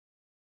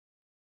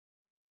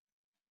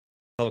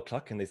12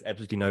 o'clock and there's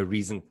absolutely no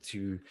reason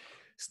to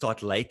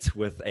start late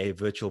with a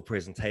virtual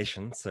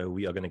presentation. So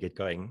we are going to get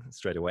going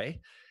straight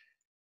away.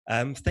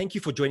 Thank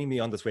you for joining me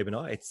on this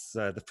webinar. It's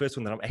the first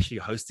one that I'm actually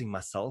hosting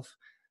myself.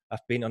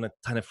 I've been on a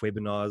ton of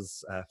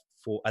webinars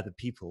for other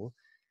people,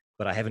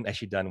 but I haven't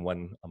actually done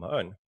one on my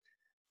own.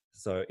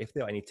 So if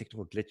there are any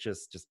technical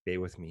glitches, just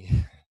bear with me.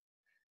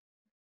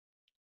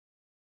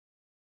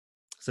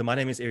 So my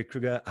name is Erik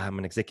Kruger. I'm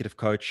an executive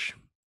coach,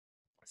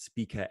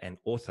 speaker, and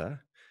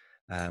author.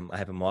 I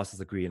have a master's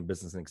degree in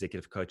business and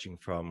executive coaching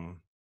from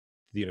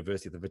the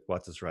University of the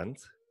Witwatersrand,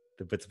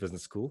 the Wits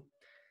Business School.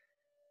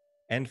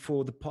 And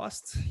for the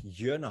past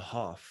year and a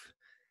half,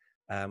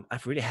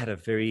 I've really had a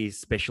very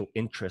special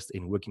interest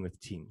in working with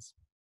teams.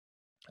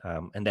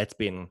 And that's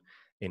been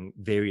in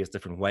various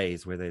different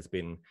ways, whether it's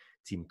been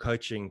team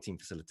coaching, team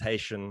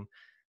facilitation,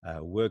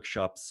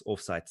 workshops,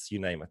 offsites, you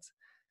name it.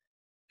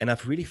 And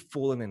I've really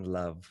fallen in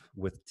love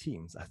with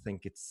teams. I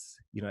think it's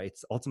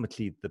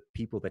ultimately the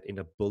people that end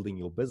up building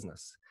your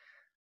business,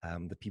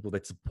 the people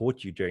that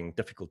support you during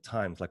difficult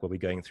times like what we're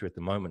going through at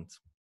the moment.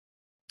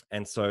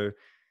 And so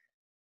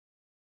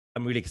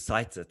I'm really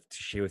excited to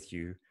share with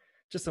you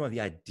just some of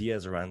the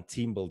ideas around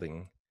team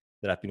building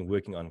that I've been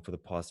working on for the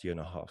past year and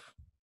a half.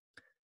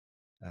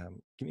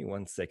 Give me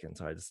 1 second.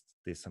 Sorry,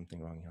 there's something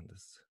wrong on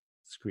this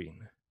screen.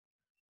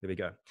 There we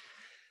go.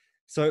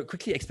 So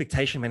quickly,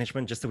 expectation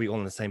management, just so we're all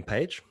on the same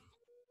page.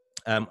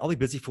 I'll be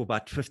busy for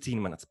about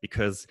 15 minutes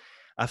because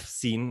I've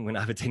seen when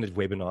I've attended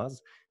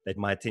webinars that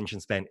my attention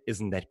span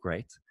isn't that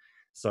great.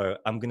 So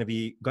I'm going to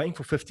be going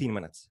for 15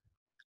 minutes.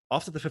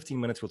 After the 15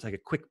 minutes, we'll take a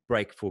quick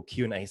break for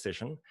Q&A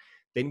session.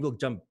 Then we'll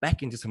jump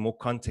back into some more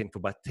content for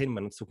about 10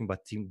 minutes, talking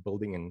about team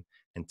building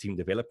and team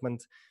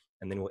development.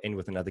 And then we'll end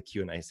with another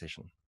Q&A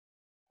session.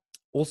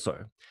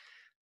 Also,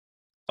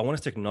 I want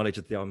us to acknowledge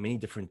that there are many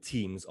different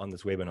teams on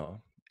this webinar.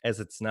 As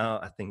it's now,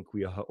 I think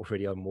we are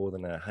already on more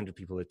than 100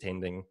 people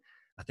attending.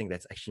 I think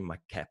that's actually my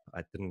cap.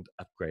 I didn't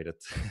upgrade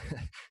it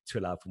to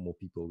allow for more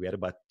people. We had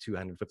about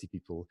 250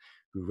 people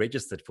who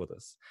registered for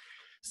this.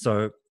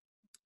 So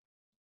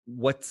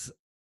what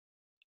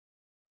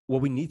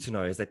we need to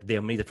know is that there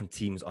are many different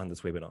teams on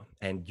this webinar,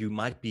 and you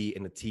might be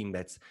in a team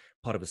that's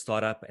part of a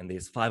startup and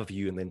there's 5 of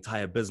you in the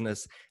entire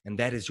business, and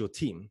that is your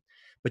team.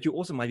 But you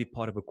also might be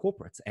part of a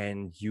corporate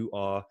and you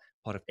are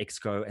part of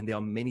Exco, and there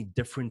are many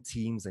different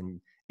teams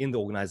in the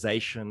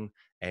organization,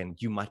 and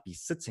you might be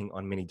sitting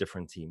on many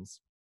different teams.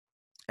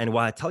 And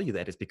why I tell you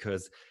that is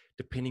because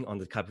depending on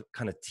the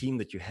kind of team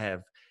that you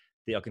have,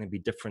 there are going to be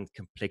different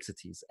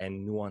complexities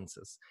and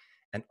nuances.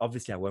 And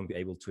obviously I won't be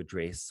able to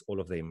address all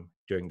of them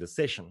during this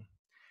session.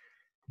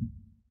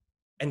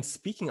 And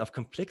speaking of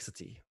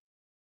complexity,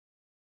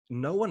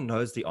 no one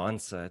knows the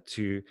answer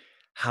to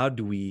how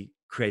do we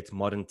create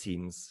modern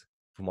teams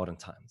for modern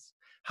times?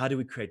 How do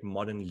we create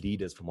modern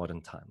leaders for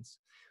modern times?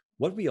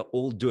 What we are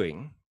all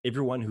doing,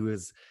 everyone who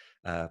is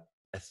a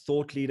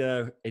thought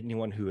leader,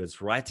 anyone who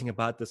is writing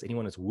about this,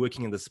 anyone who's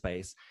working in the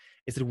space,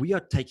 is that we are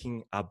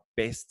taking our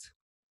best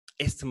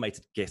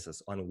estimated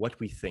guesses on what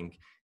we think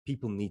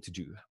people need to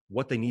do,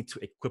 what they need to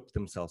equip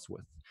themselves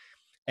with.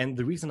 And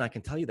the reason I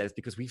can tell you that is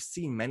because we've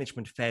seen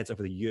management fads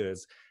over the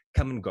years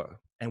come and go,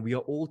 and we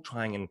are all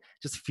trying and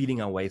just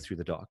feeling our way through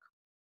the dark.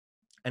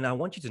 And I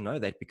want you to know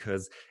that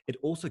because it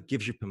also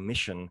gives you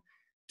permission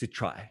to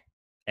try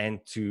and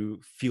to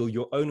feel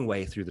your own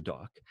way through the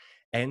dark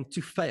and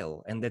to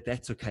fail, and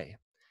that's okay.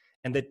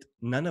 And that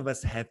none of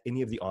us have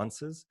any of the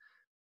answers,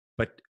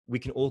 but we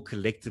can all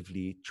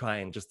collectively try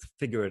and just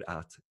figure it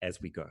out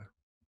as we go.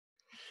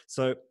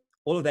 So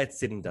all of that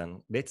said and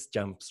done, let's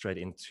jump straight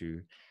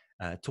into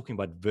talking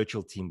about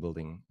virtual team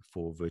building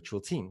for virtual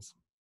teams.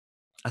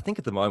 I think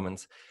at the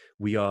moment,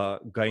 we are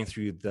going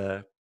through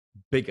the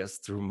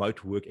biggest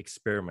remote work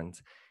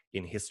experiment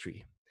in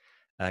history.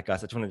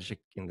 Guys, I just want to check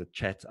in the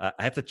chat. I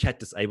have the chat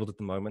disabled at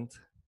the moment,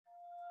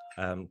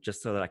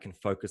 just so that I can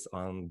focus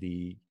on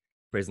the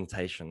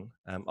presentation.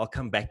 I'll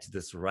come back to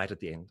this right at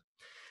the end.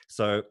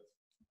 So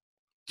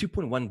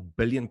 2.1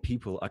 billion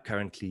people are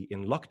currently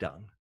in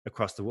lockdown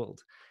across the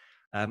world.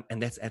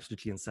 And that's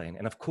absolutely insane.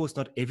 And of course,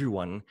 not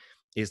everyone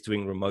is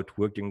doing remote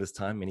work during this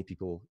time. Many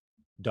people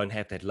don't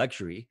have that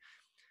luxury.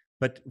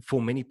 But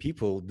for many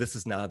people, this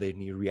is now their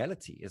new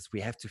reality, is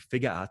we have to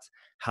figure out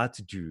how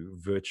to do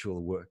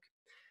virtual work.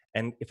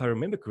 And if I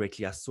remember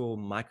correctly, I saw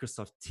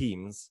Microsoft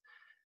Teams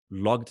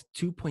logged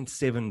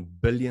 2.7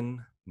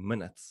 billion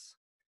minutes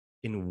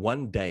in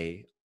one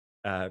day,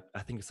 I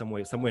think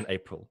somewhere in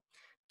April,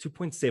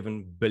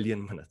 2.7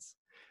 billion minutes.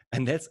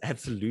 And that's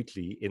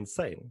absolutely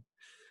insane.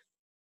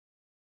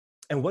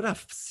 And what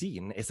I've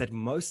seen is that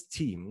most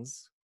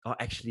teams are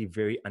actually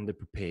very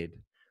underprepared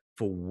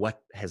for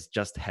what has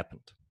just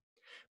happened.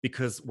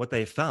 Because what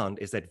they found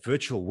is that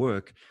virtual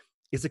work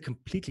is a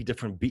completely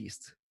different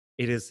beast.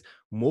 It is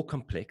more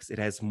complex. It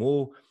has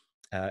more,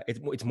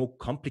 it's more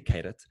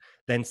complicated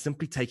than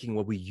simply taking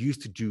what we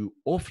used to do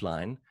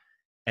offline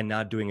and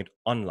now doing it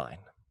online.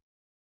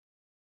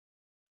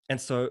 And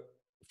so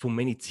for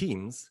many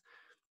teams,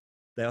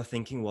 they are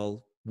thinking,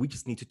 well, we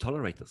just need to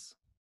tolerate this.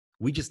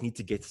 We just need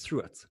to get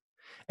through it.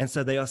 And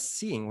so they are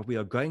seeing what we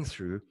are going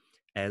through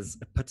as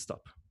a pit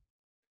stop.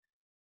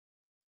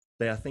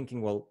 They are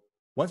thinking, well,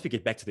 once we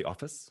get back to the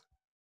office,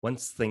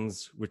 once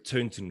things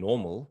return to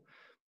normal,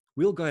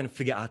 we'll go and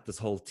figure out this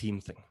whole team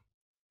thing.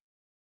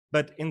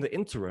 But in the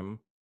interim,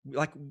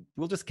 like,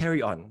 we'll just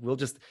carry on.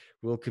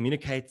 We'll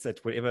communicate at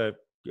whatever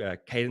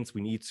cadence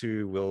we need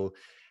to. We'll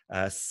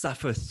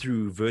suffer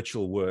through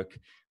virtual work,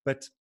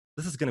 but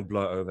this is going to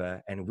blow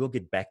over and we'll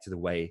get back to the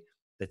way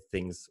that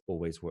things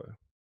always were.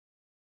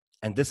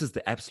 And this is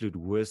the absolute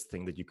worst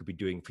thing that you could be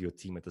doing for your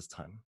team at this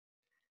time.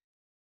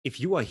 If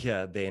you are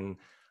here, then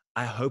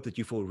I hope that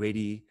you've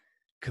already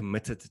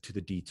committed to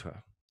the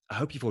detour. I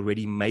hope you've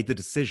already made the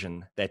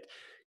decision that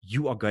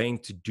you are going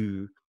to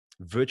do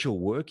virtual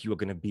work, you are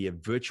going to be a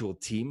virtual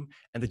team,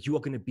 and that you are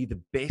going to be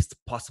the best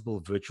possible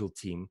virtual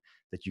team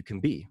that you can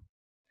be.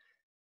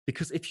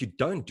 Because if you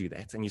don't do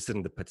that and you sit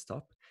in the pit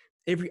stop,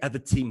 every other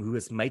team who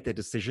has made that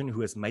decision,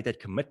 who has made that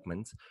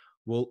commitment,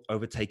 will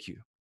overtake you.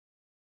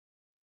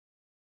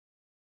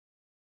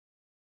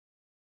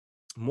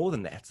 More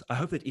than that, I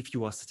hope that if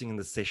you are sitting in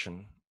the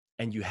session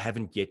and you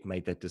haven't yet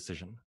made that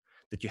decision,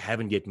 that you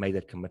haven't yet made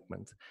that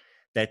commitment,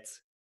 that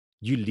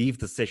you leave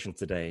the session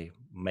today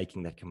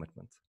making that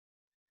commitment.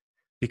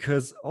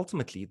 Because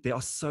ultimately, there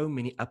are so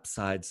many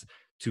upsides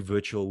to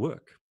virtual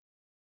work.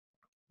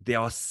 There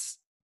are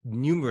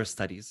numerous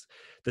studies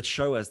that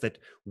show us that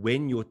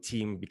when your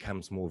team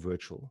becomes more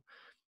virtual,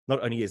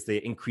 not only is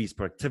there increased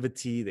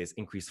productivity, there's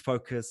increased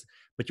focus,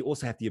 but you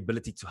also have the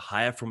ability to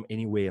hire from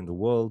anywhere in the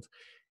world.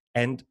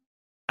 And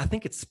I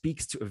think it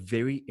speaks to a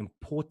very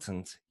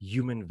important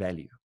human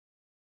value.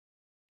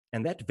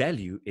 And that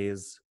value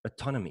is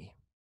autonomy.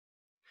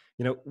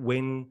 You know,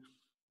 when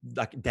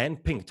like Dan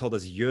Pink told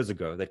us years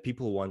ago that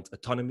people want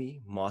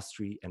autonomy,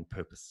 mastery, and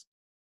purpose.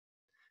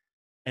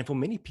 And for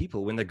many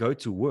people, when they go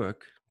to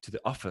work, to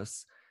the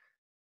office,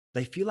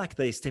 they feel like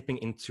they're stepping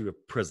into a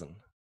prison,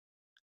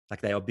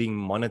 like they are being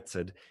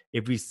monitored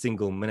every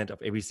single minute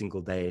of every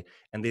single day.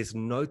 And there's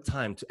no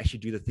time to actually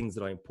do the things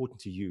that are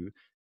important to you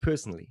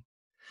personally.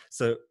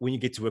 So when you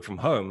get to work from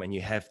home and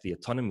you have the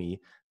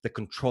autonomy, the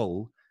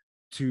control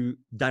to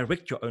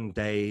direct your own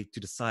day,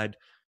 to decide,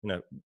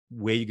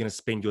 where you're going to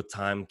spend your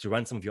time, to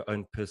run some of your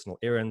own personal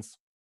errands,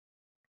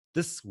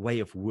 this way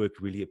of work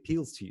really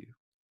appeals to you.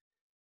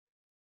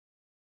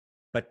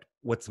 But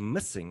what's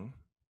missing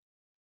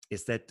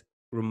is that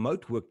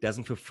remote work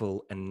doesn't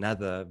fulfill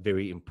another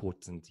very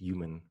important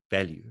human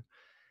value.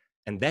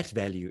 And that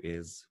value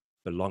is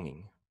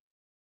belonging.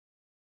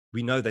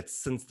 We know that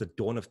since the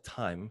dawn of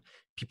time,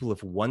 people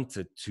have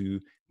wanted to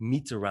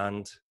meet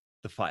around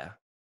the fire.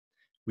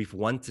 We've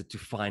wanted to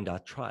find our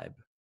tribe.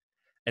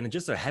 And it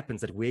just so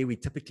happens that where we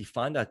typically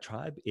find our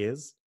tribe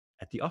is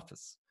at the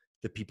office,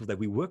 the people that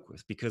we work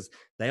with, because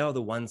they are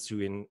the ones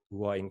who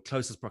are in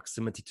closest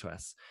proximity to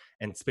us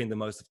and spend the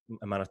most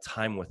amount of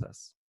time with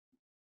us.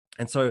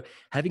 And so,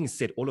 having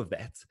said all of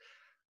that,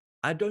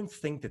 I don't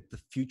think that the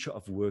future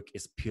of work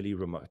is purely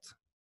remote.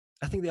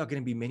 I think there are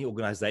going to be many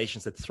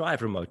organizations that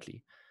thrive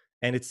remotely.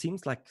 And it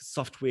seems like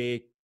software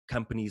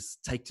companies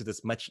take to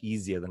this much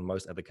easier than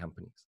most other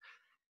companies.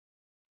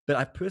 But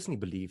I personally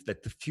believe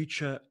that the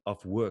future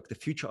of work, the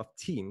future of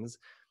teams,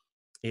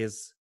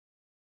 is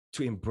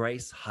to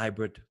embrace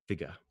hybrid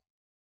vigor.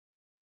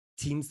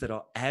 Teams that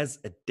are as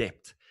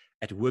adept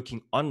at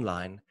working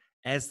online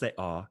as they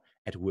are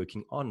at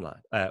working online,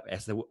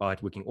 as they are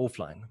at working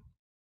offline.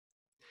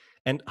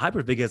 And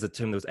hybrid vigor is a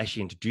term that was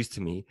actually introduced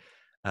to me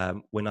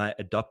when I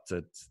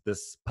adopted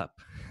this pup.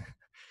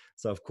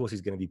 So of course he's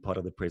going to be part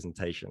of the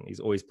presentation. He's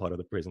always part of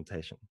the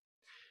presentation.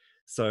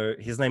 So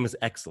his name is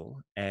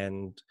Axel,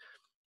 and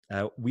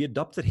we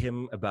adopted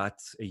him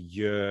about a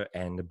year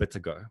and a bit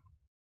ago.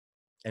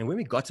 And when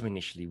we got him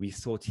initially, we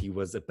thought he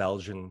was a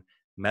Belgian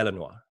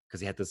Malinois because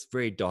he had this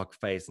very dark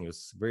face and he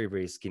was very,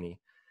 very skinny.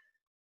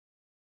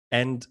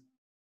 And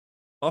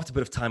after a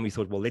bit of time, we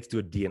thought, well, let's do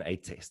a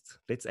DNA test.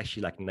 Let's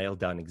actually nail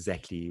down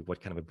exactly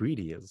what kind of a breed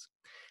he is.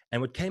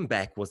 And what came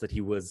back was that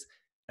he was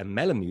a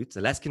Malamute,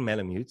 Alaskan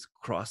Malamute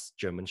cross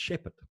German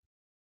Shepherd.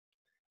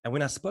 And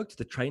when I spoke to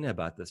the trainer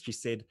about this, she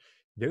said,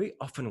 very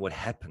often what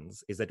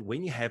happens is that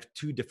when you have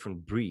two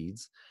different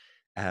breeds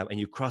and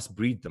you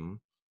crossbreed them,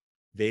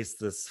 there's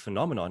this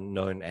phenomenon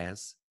known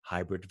as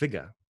hybrid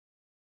vigor.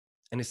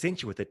 And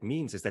essentially what that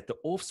means is that the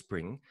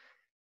offspring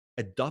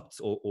adopts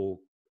or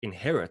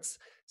inherits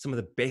some of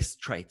the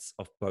best traits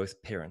of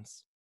both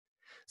parents.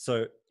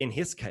 So in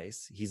his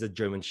case, he's a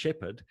German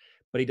Shepherd,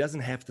 but he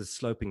doesn't have the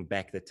sloping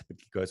back that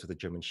typically goes with a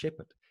German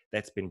Shepherd.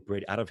 That's been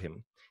bred out of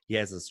him. He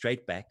has a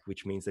straight back,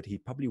 which means that he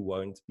probably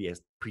won't be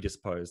as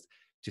predisposed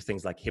to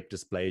things like hip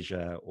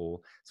dysplasia or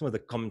some of the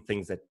common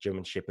things that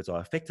German Shepherds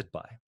are affected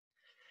by.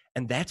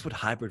 And that's what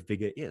hybrid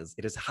vigor is.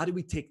 It is how do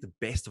we take the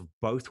best of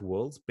both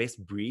worlds,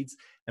 best breeds,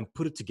 and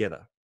put it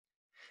together.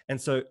 And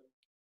so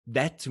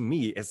that to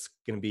me is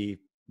going to be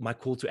my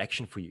call to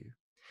action for you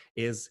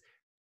is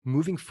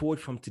moving forward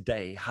from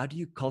today, how do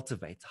you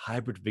cultivate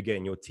hybrid vigor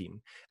in your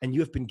team? And you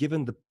have been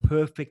given the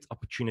perfect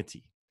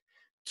opportunity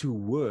to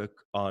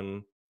work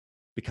on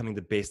becoming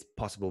the best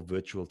possible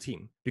virtual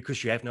team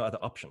because you have no other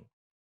option.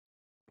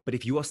 But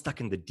if you are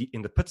stuck in the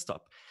pit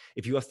stop,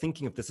 if you are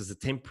thinking of this as a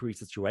temporary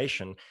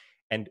situation,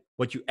 and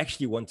what you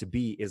actually want to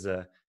be is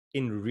a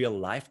in real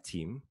life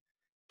team,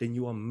 then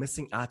you are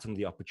missing out on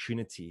the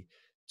opportunity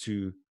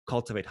to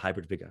cultivate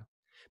hybrid vigor.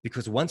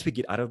 Because once we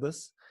get out of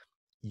this,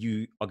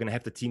 you are going to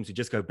have the teams who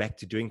just go back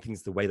to doing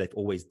things the way they've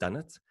always done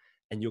it.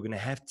 And you're going to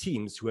have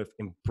teams who have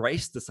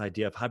embraced this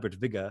idea of hybrid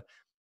vigor,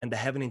 and they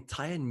have an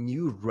entire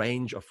new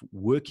range of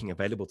working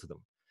available to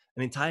them,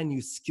 an entire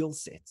new skill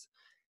set.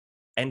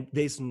 And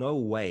there's no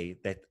way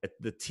that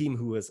the team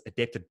who has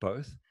adapted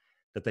both,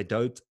 that they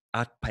don't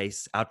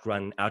outpace,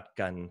 outrun,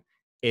 outgun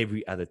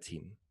every other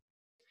team.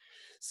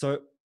 So,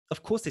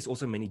 of course, there's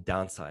also many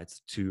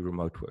downsides to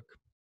remote work.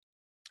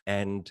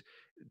 And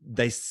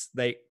they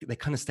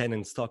kind of stand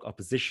in stark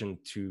opposition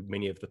to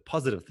many of the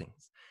positive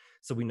things.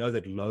 So we know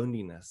that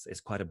loneliness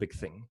is quite a big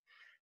thing.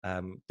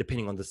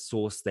 Depending on the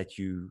source that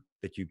you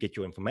get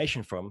your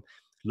information from,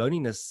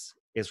 loneliness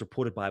is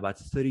reported by about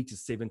 30 to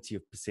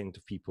 70%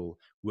 of people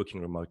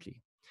working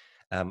remotely.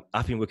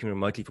 I've been working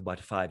remotely for about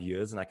 5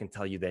 years, and I can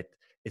tell you that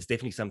it's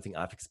definitely something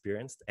I've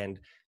experienced. And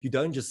you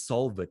don't just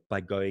solve it by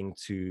going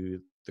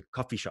to the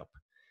coffee shop,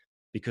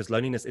 because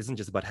loneliness isn't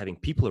just about having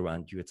people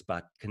around you, it's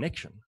about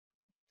connection.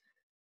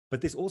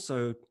 But there's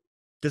also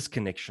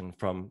disconnection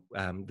from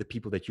the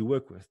people that you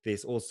work with.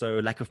 There's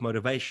also lack of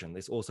motivation.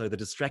 There's also the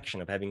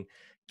distraction of having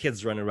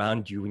kids run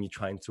around you when you're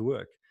trying to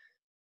work.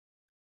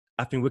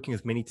 I've been working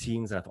with many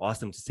teams, and I've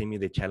asked them to send me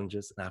their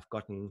challenges, and I've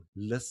gotten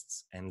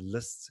lists and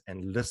lists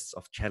and lists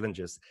of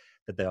challenges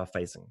that they are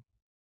facing.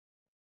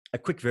 A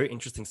quick, very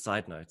interesting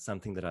side note,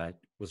 something that I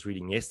was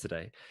reading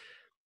yesterday.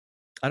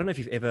 I don't know if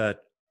you've ever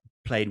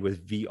played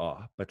with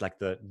VR, but like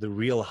the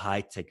real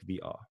high-tech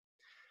VR.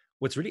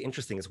 What's really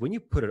interesting is when you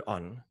put it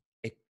on,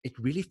 it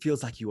really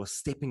feels like you are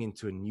stepping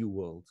into a new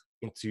world,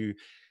 into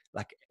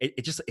like,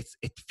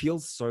 it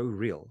feels so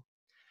real.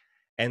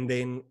 And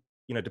then,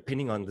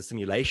 depending on the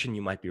simulation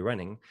you might be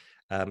running,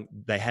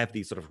 they have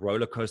these sort of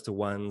roller coaster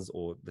ones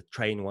or the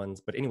train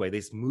ones. But anyway,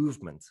 there's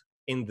movement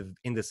in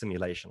the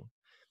simulation.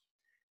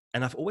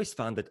 And I've always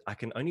found that I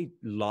can only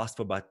last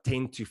for about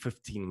 10 to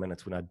 15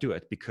 minutes when I do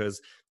it, because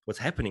what's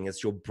happening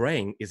is your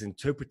brain is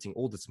interpreting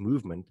all this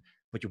movement,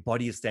 but your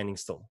body is standing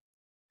still.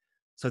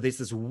 So there's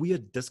this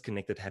weird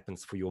disconnect that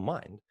happens for your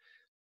mind.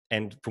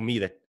 And for me,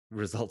 that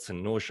results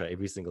in nausea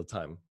every single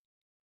time.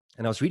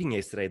 And I was reading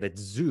yesterday that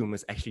Zoom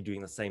is actually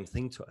doing the same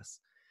thing to us,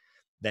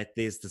 that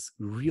there's this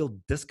real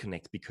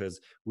disconnect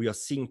because we are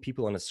seeing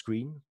people on a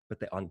screen, but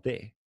they aren't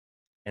there.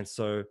 And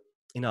so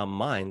in our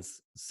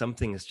minds,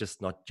 something is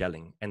just not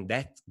gelling. And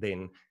that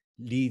then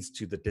leads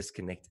to the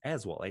disconnect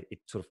as well. It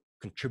sort of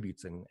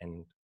contributes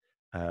and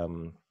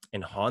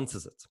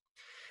enhances it.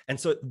 And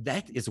so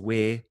that is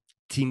where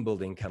team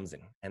building comes in.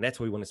 And that's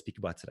what we want to speak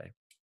about today.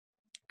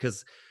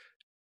 Because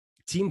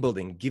team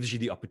building gives you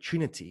the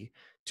opportunity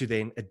to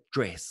then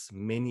address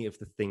many of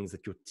the things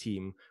that your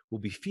team will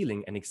be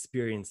feeling and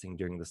experiencing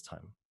during this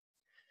time.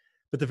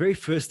 But the very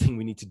first thing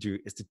we need to do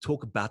is to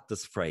talk about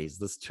this phrase,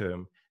 this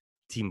term,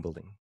 team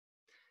building.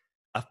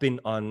 I've been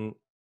on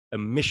a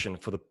mission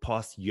for the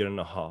past year and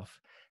a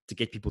half to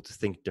get people to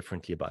think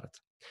differently about it.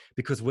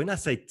 Because when I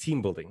say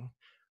team building,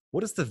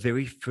 what is the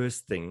very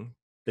first thing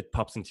that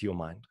pops into your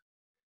mind?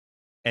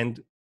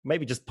 And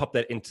maybe just pop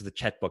that into the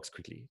chat box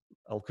quickly.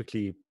 I'll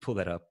quickly pull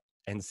that up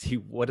and see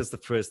what is the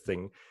first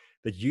thing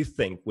that you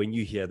think when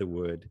you hear the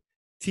word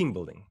team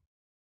building.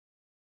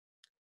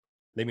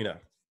 Let me know.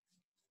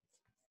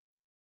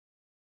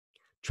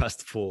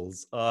 Trust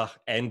falls.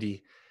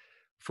 Andy,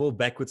 fall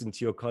backwards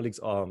into your colleagues'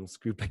 arms,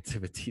 group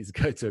activities,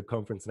 go to a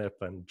conference and have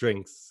fun,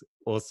 drinks,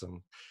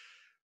 awesome.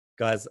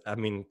 Guys, I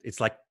mean, it's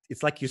like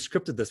you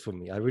scripted this for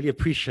me. I really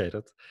appreciate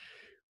it.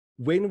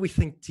 When we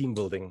think team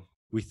building,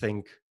 we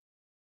think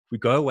we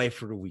go away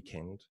for a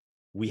weekend,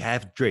 we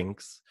have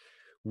drinks,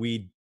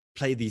 we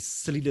play these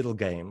silly little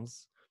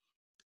games,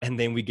 and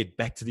then we get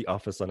back to the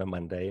office on a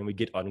Monday and we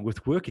get on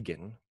with work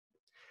again.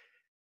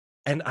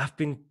 And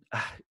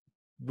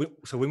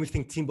so when we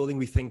think team building,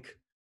 we think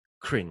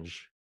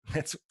cringe.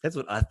 That's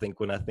what I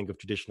think when I think of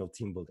traditional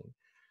team building.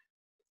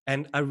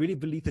 And I really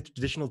believe that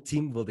traditional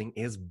team building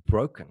is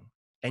broken.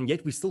 And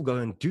yet we still go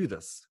and do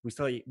this.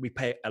 We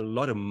pay a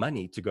lot of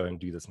money to go and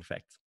do this, in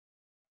fact.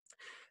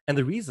 And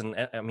the reason,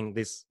 I mean,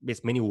 there's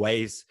many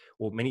ways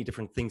or many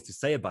different things to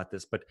say about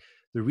this, but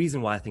the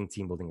reason why I think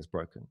team building is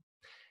broken,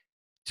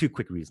 two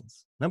quick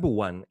reasons. Number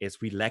one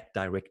is we lack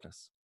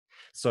directness.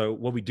 So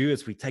what we do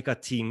is we take our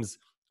teams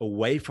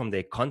away from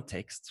their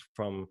context,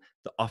 from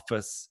the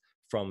office,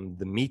 from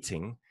the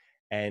meeting,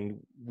 and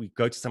we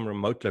go to some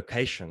remote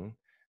location,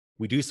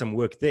 we do some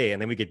work there,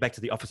 and then we get back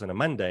to the office on a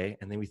Monday,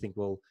 and then we think,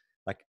 well,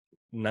 like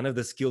none of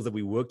the skills that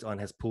we worked on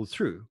has pulled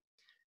through.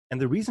 And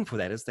the reason for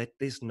that is that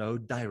there's no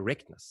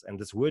directness. And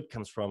this word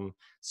comes from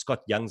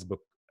Scott Young's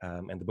book,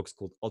 and the book's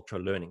called Ultra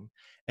Learning.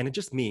 And it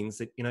just means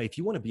that, if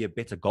you want to be a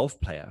better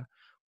golf player,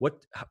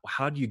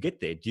 how do you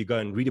get there? Do you go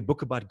and read a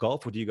book about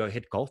golf, or do you go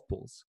hit golf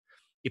balls?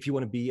 if you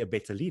want to be a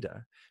better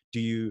leader, do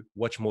you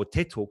watch more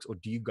TED Talks or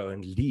do you go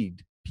and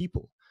lead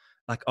people?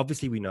 Like,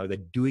 obviously, we know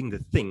that doing the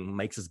thing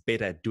makes us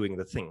better at doing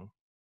the thing.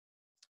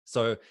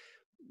 So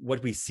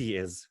what we see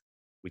is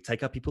we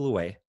take our people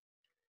away,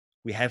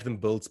 we have them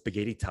build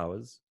spaghetti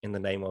towers in the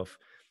name of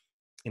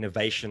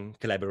innovation,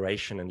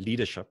 collaboration, and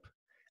leadership.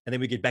 And then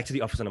we get back to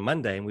the office on a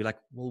Monday and we're like,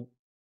 well,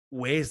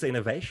 where's the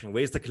innovation?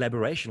 Where's the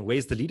collaboration?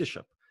 Where's the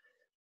leadership?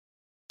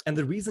 And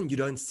the reason you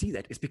don't see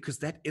that is because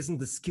that isn't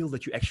the skill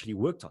that you actually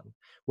worked on.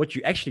 What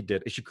you actually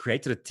did is you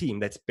created a team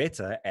that's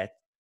better at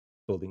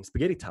building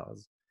spaghetti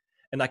towers.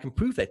 And I can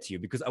prove that to you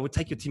because I would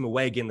take your team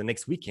away again the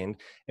next weekend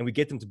and we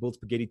get them to build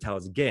spaghetti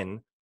towers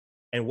again.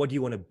 And what do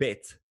you want to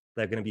bet?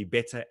 They're going to be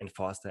better and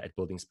faster at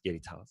building spaghetti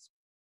towers.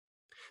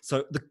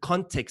 So the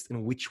context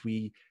in which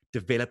we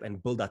develop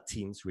and build our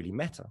teams really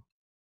matter.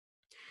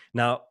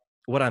 Now,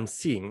 what I'm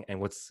seeing and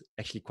what's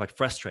actually quite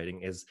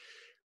frustrating is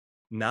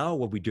now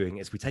what we're doing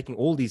is we're taking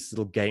all these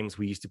little games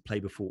we used to play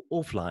before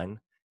offline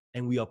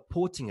and we are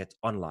porting it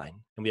online.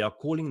 And we are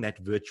calling that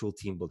virtual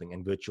team building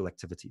and virtual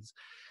activities.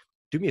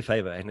 Do me a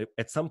favor, and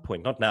at some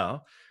point, not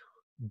now,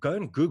 go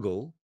and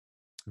Google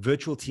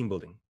virtual team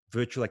building,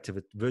 virtual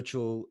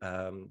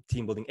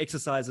team building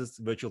exercises,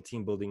 virtual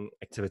team building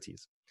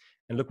activities,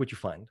 and look what you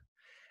find.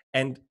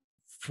 And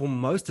for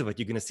most of it,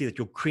 you're going to see that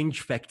your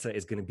cringe factor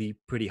is going to be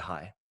pretty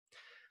high.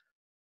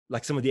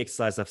 Like some of the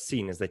exercises I've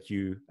seen is that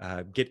you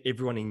get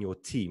everyone in your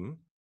team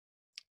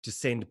to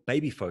send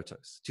baby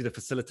photos to the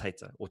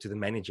facilitator or to the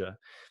manager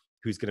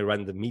who's going to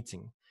run the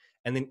meeting.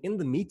 And then in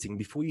the meeting,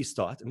 before you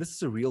start, and this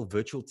is a real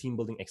virtual team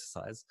building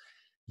exercise,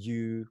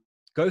 you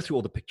go through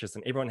all the pictures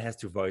and everyone has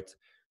to vote,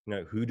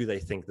 who do they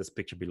think this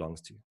picture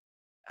belongs to?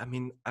 I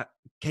mean,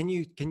 can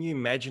you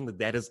imagine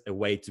that is a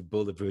way to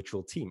build a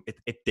virtual team?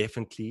 It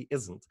definitely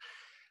isn't.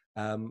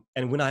 And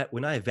when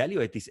I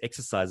evaluate these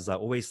exercises, I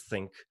always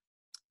think,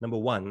 number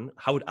one,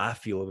 how would I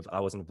feel if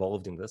I was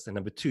involved in this? And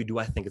number two, do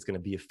I think it's going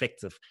to be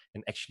effective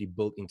and actually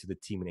built into the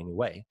team in any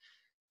way?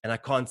 And I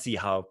can't see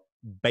how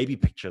baby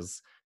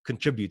pictures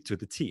contribute to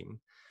the team.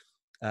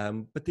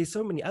 But there's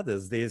so many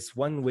others. There's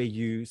one where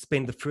you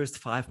spend the first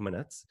 5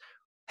 minutes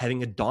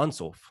having a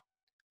dance off.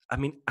 I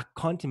mean, I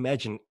can't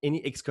imagine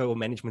any exco or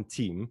management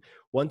team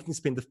wanting to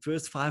spend the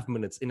first 5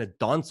 minutes in a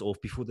dance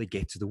off before they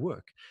get to the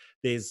work.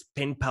 There's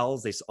pen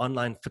pals, there's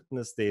online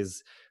fitness,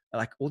 there's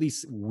like all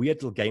these weird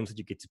little games that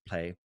you get to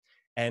play.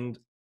 And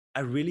I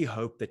really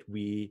hope that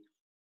we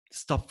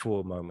stop for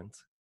a moment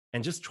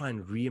and just try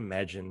and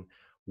reimagine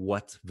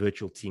what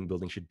virtual team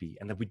building should be.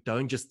 And that we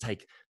don't just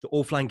take the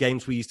offline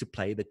games we used to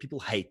play that people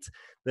hate,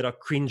 that are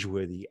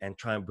cringeworthy, and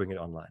try and bring it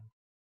online.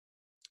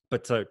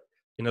 But so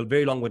in a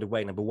very long-winded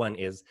way, number one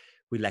is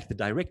we lack the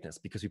directness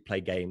because we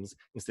play games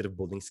instead of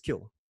building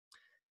skill.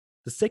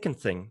 The second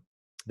thing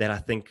that I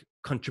think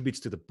contributes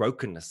to the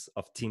brokenness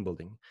of team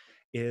building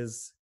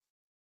is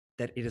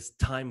that it is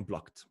time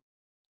blocked.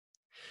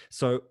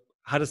 So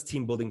how does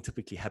team building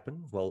typically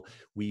happen? Well,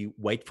 we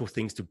wait for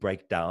things to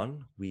break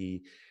down.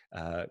 We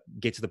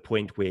get to the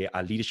point where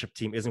our leadership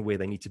team isn't where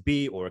they need to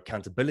be, or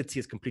accountability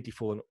has completely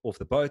fallen off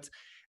the boat.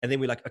 And then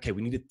we're like, okay,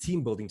 we need a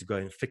team building to go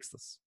and fix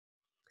this.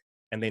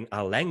 And then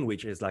our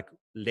language is like,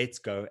 let's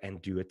go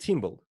and do a team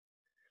build.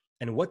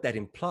 And what that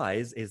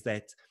implies is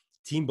that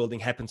team building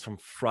happens from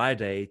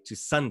Friday to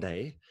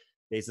Sunday.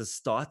 There's a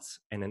start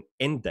and an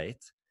end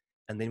date,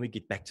 and then we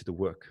get back to the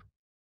work.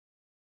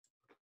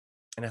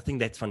 And I think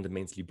that's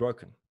fundamentally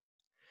broken,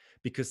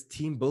 because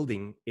team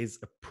building is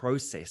a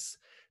process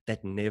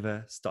that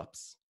never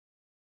stops.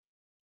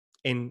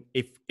 And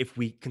if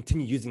we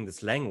continue using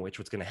this language,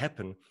 what's going to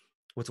happen,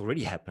 what's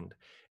already happened,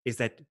 is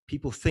that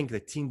people think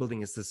that team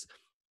building is this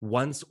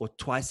once or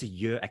twice a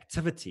year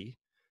activity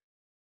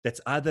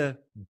that's either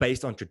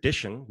based on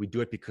tradition, we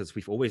do it because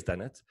we've always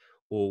done it,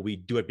 or we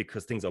do it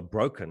because things are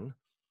broken.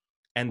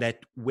 And that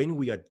when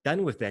we are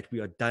done with that, we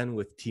are done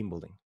with team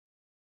building.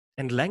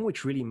 And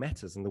language really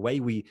matters, and the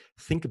way we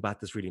think about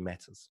this really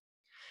matters.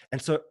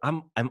 And so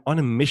I'm on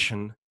a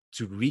mission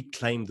to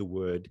reclaim the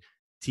word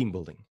team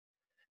building,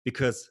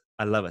 because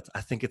I love it.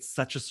 I think it's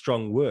such a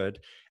strong word,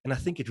 and I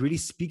think it really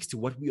speaks to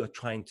what we are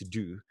trying to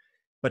do,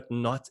 but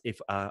not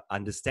if our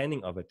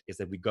understanding of it is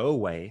that we go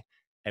away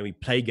and we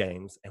play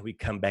games and we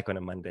come back on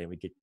a Monday and we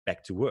get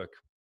back to work.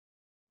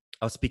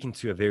 I was speaking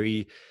to a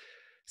very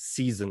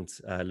seasoned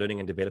learning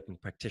and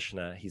development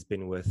practitioner. He's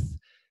been with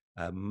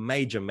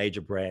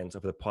major brands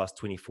over the past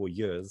 24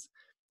 years.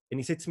 And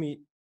he said to me,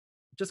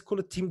 just call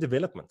it team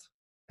development.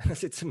 And I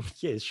said to him,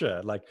 yeah,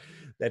 sure. Like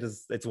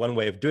that's one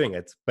way of doing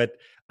it. But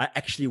I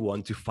actually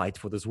want to fight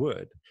for this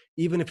word.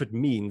 Even if it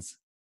means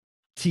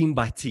team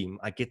by team,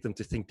 I get them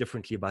to think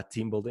differently about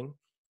team building.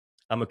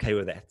 I'm okay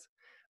with that.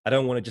 I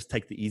don't want to just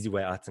take the easy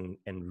way out and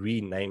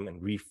rename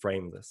and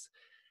reframe this.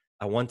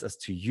 I want us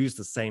to use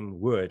the same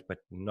word, but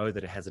know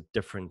that it has a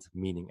different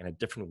meaning and a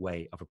different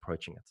way of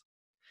approaching it.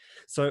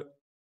 So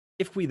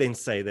if we then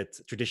say that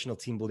traditional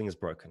team building is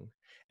broken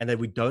and that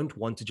we don't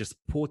want to just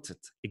port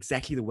it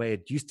exactly the way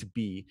it used to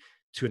be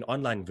to an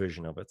online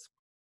version of it,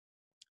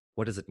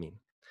 what does it mean?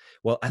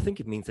 Well, I think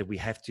it means that we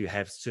have to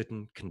have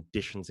certain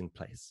conditions in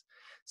place,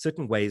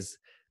 certain ways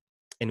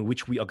in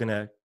which we are going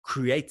to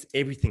create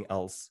everything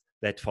else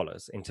that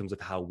follows in terms of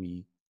how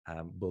we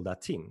build our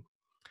team.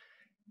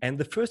 And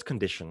the first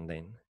condition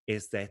then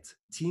is that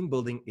team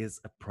building is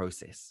a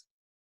process.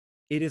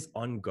 It is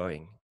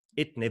ongoing.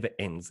 It never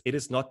ends. It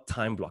is not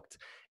time blocked.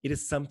 It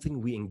is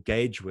something we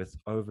engage with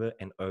over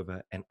and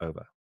over and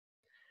over.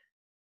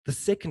 The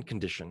second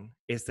condition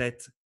is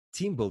that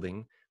team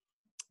building,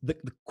 the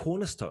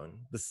cornerstone,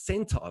 the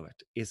center of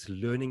it is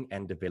learning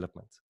and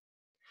development.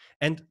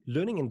 And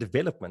learning and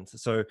development,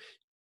 so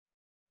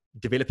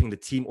developing the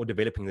team or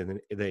developing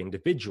the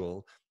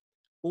individual,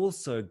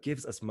 also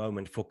gives us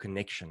moment for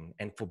connection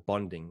and for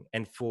bonding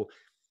and for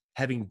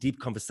having deep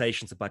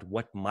conversations about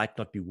what might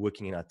not be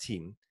working in our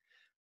team.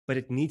 But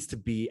it needs to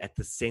be at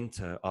the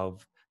center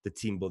of the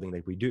team building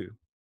that we do.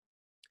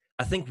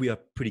 I think we are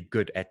pretty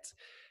good at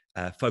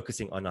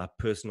focusing on our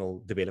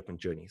personal development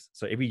journeys.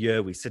 So every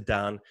year we sit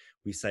down,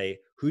 we say,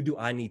 who do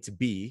I need to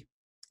be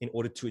in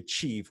order to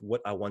achieve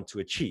what I want to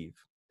achieve?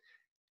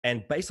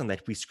 And based on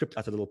that, we script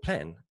out a little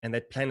plan. And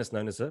that plan is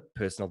known as a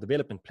personal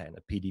development plan,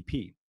 a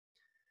PDP.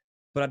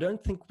 But I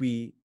don't think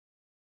we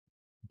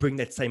bring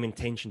that same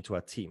intention to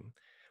our team.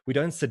 We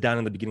don't sit down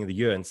in the beginning of the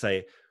year and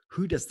say,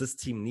 who does this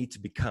team need to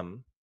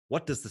become?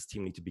 What does this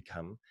team need to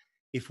become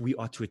if we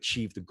are to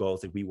achieve the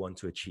goals that we want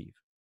to achieve?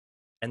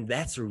 And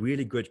that's a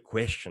really good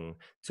question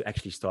to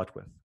actually start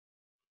with.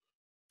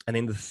 And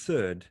then the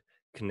third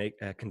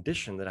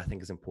condition that I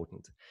think is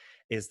important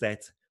is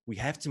that we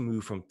have to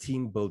move from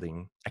team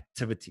building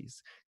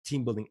activities,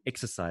 team building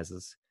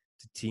exercises,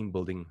 to team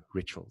building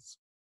rituals.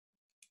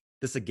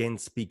 This again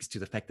speaks to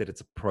the fact that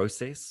it's a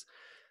process,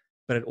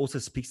 but it also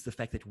speaks to the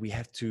fact that we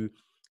have to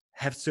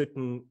have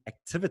certain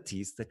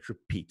activities that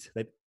repeat,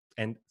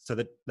 and so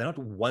that they're not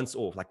once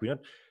off. Like, we're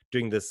not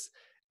doing this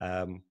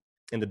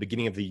in the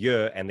beginning of the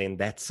year and then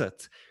that's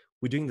it.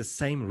 We're doing the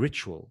same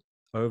ritual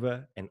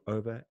over and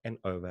over and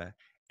over.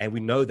 And we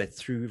know that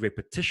through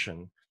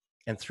repetition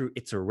and through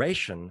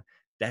iteration,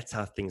 that's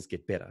how things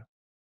get better.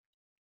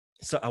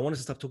 So I want us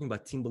to stop talking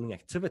about team building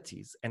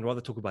activities and rather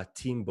talk about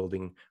team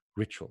building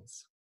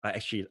rituals. I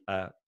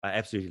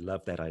absolutely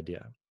love that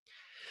idea.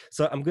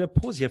 So I'm going to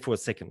pause here for a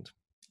second.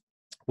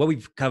 What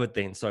we've covered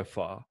then so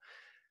far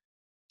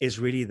is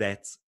really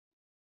that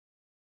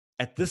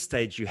at this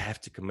stage, you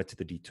have to commit to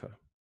the detour.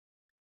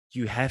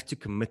 You have to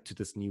commit to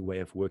this new way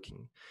of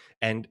working.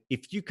 And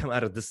if you come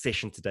out of this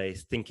session today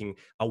thinking,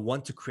 I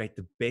want to create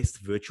the best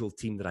virtual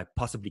team that I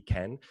possibly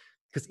can,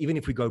 because even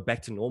if we go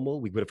back to normal,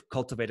 we would have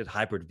cultivated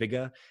hybrid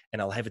vigor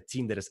and I'll have a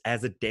team that is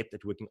as adept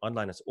at working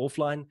online as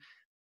offline,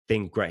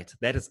 then great.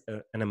 That is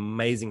an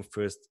amazing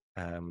first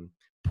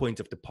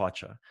point of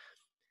departure.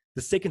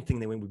 The second thing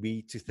then would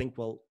be to think,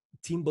 well,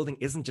 team building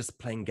isn't just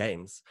playing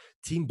games.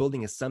 Team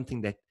building is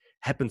something that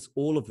happens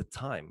all of the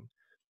time.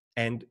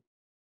 And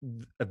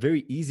a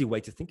very easy way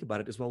to think about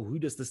it is, well, who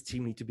does this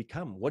team need to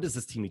become? What does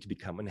this team need to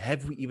become? And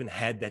have we even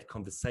had that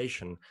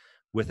conversation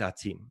with our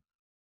team?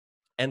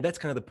 And that's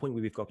kind of the point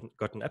where we've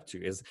gotten up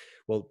to is,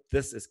 well,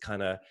 this is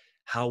kind of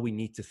how we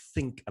need to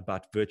think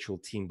about virtual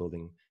team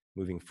building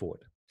moving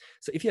forward.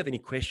 So if you have any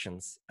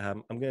questions,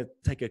 I'm going to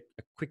take a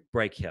quick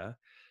break here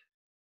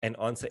and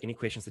answer any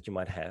questions that you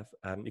might have.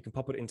 You can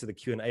pop it into the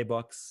Q&A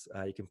box.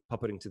 You can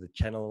pop it into the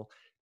channel.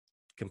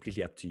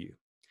 Completely up to you.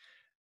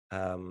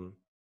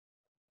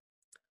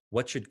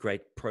 What should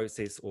great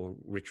process or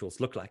rituals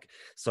look like?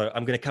 So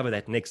I'm going to cover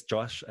that next,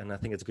 Josh, and I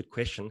think it's a good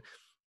question.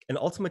 And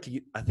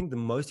ultimately, I think the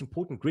most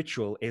important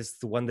ritual is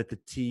the one that the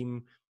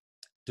team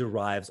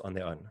derives on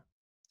their own.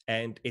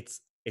 And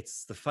it's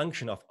the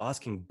function of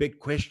asking big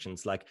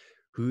questions like,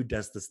 who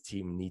does this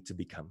team need to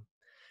become?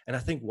 And I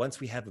think once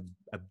we have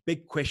a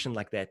big question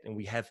like that and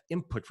we have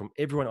input from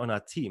everyone on our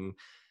team,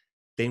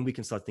 then we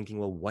can start thinking,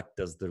 well, what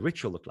does the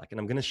ritual look like? And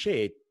I'm going to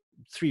share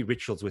 3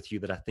 rituals with you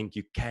that I think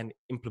you can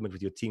implement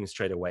with your team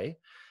straight away.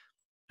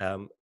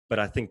 But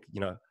I think,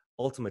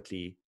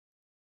 ultimately,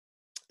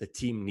 the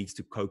team needs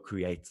to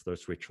co-create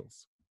those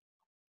rituals.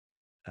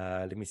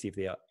 Let me see if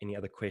there are any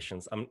other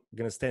questions. I'm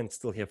going to stand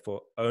still here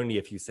for only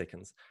a few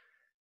seconds.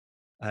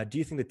 Do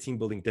you think the team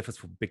building differs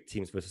for big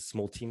teams versus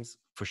small teams?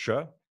 For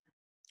sure.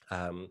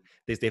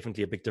 There's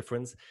definitely a big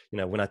difference.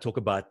 When I talk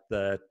about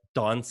the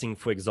dancing,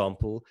 for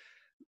example,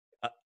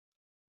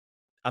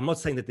 I'm not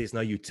saying that there's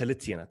no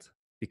utility in it,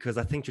 because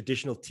I think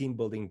traditional team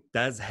building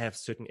does have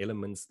certain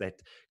elements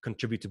that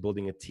contribute to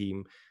building a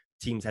team.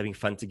 Teams having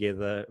fun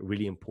together,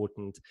 really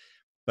important.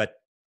 But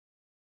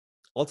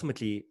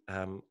ultimately,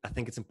 I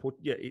think it's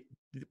important. Yeah,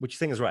 what you're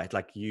saying is right.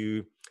 Like,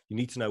 you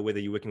need to know whether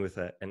you're working with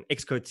an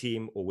exco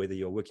team or whether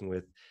you're working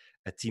with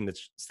a team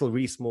that's still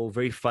really small,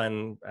 very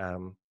fun.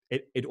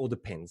 It all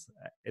depends.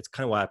 It's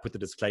kind of why I put the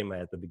disclaimer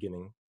at the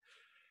beginning.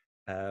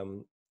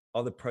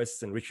 Are the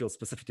process and rituals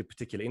specific to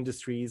particular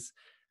industries?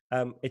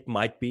 It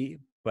might be,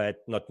 but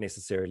not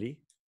necessarily.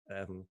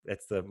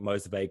 That's the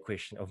most vague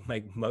question, or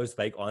most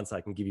vague answer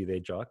I can give you there,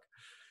 Jock.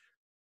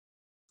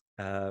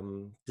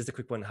 Just a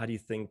quick one. How do you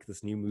think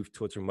this new move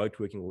towards remote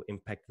working will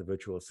impact the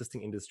virtual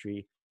assisting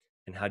industry?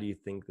 And how do you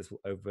think this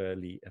will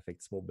overly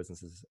affect small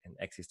businesses and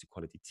access to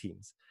quality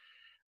teams?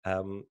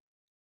 Um,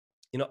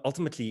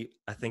 ultimately,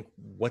 I think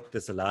what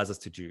this allows us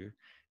to do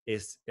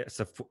is,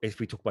 so if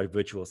we talk about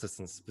virtual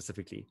assistants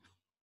specifically,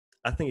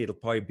 I think it'll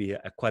probably be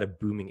quite a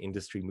booming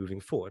industry moving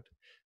forward,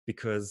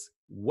 because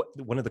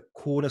one of the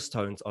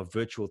cornerstones of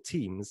virtual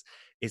teams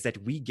is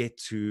that we get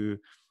to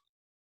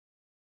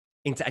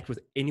interact with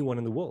anyone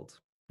in the world.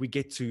 We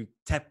get to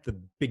tap the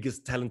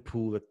biggest talent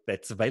pool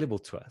that's available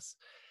to us.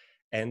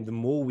 And the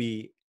more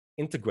we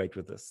integrate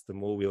with this, the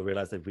more we'll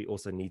realize that we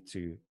also need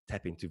to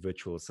tap into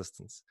virtual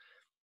assistants.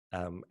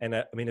 And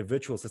I mean, a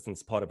virtual assistant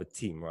is part of a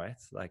team, right?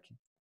 Like,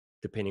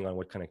 depending on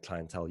what kind of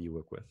clientele you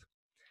work with.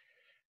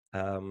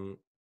 How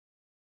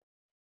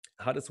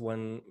does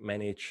one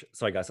manage?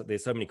 Sorry, guys,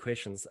 there's so many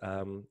questions.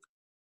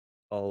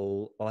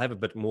 I'll have a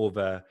bit more of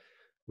a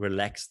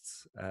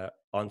relaxed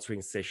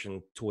answering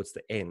session towards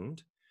the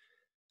end.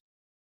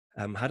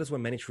 How does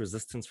one manage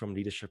resistance from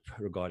leadership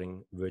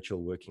regarding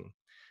virtual working?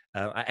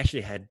 I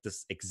actually had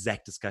this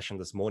exact discussion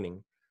this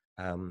morning.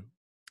 I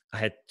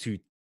had 2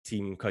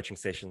 team coaching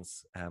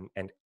sessions,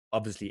 and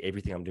obviously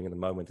everything I'm doing at the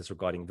moment is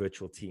regarding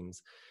virtual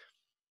teams.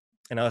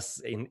 And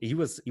he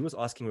was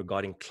asking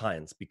regarding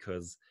clients,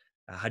 because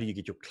how do you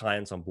get your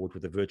clients on board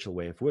with a virtual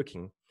way of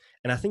working?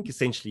 And I think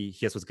essentially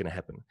here's what's going to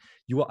happen.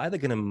 You are either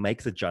going to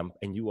make the jump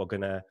and you are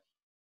going to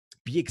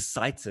be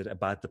excited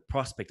about the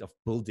prospect of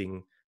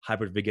building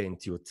hybrid vigor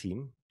into your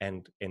team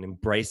and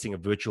embracing a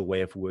virtual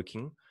way of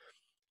working,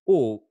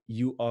 or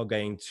you are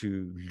going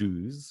to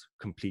lose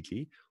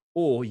completely,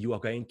 or you are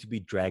going to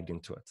be dragged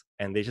into it.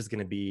 And there's just going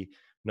to be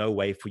no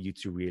way for you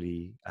to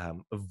really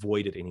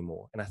avoid it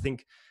anymore. And I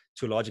think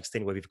to a large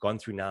extent, what we've gone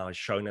through now has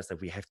shown us that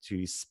we have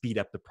to speed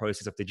up the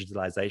process of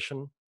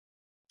digitalization.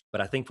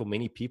 But I think for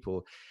many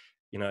people,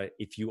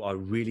 if you are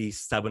really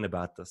stubborn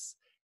about this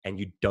and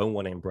you don't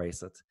want to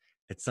embrace it,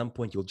 at some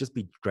point you'll just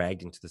be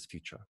dragged into this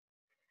future.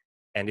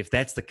 And if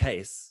that's the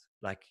case,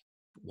 like,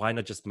 why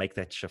not just make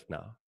that shift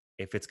now?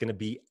 If it's going to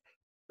be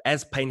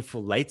as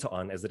painful later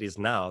on as it is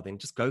now, then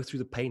just go through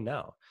the pain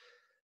now.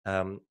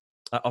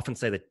 I often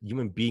say that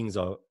human beings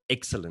are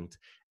excellent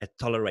at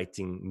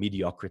tolerating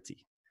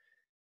mediocrity.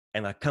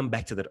 And I come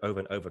back to that over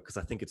and over because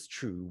I think it's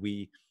true.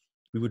 We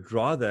would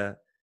rather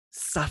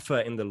suffer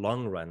in the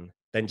long run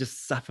than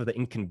just suffer the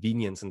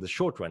inconvenience in the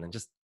short run and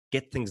just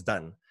get things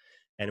done.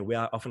 And where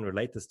I often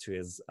relate this to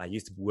is I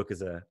used to work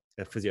as a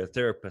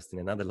physiotherapist in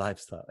another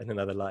lifestyle, in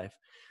another life.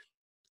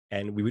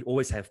 And we would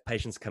always have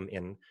patients come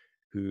in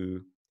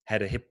who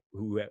had a hip,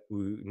 who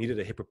needed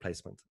a hip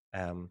replacement.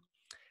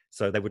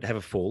 So they would have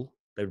a fall,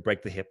 they would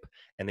break the hip.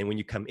 And then when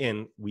you come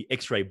in, we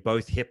x-ray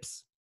both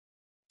hips.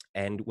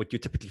 And what you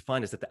typically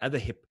find is that the other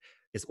hip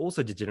is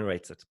also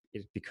degenerated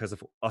because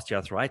of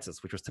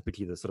osteoarthritis, which was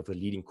typically the sort of the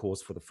leading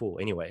cause for the fall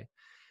anyway.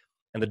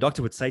 And the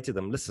doctor would say to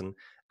them, listen,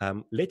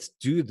 let's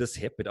do this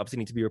hip. It obviously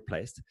needs to be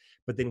replaced.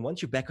 But then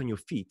once you're back on your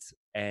feet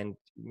and,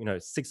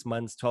 6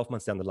 months, 12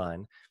 months down the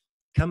line,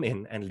 come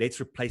in and let's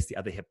replace the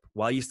other hip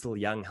while you're still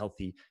young,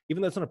 healthy.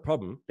 Even though it's not a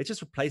problem, let's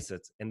just replace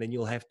it. And then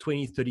you'll have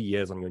 20, 30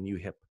 years on your new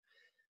hip.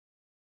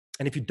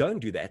 And if you don't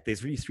do that,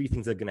 there's really 3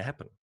 things that are going to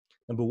happen.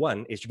 Number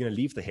 1 is you're going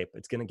to leave the hip.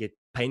 It's going to get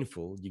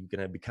painful. You're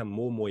going to become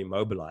more and more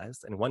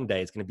immobilized. And one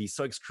day it's going to be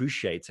so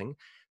excruciating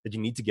that you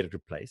need to get it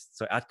replaced.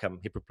 So outcome,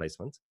 hip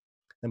replacement.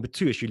 Number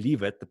 2 is you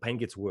leave it, the pain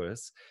gets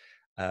worse.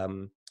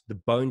 The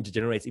bone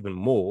degenerates even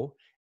more.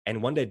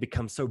 And one day it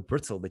becomes so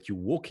brittle that you're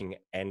walking,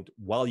 and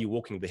while you're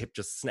walking, the hip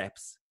just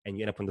snaps and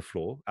you end up on the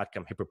floor,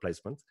 outcome, hip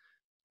replacement.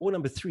 Or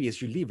number 3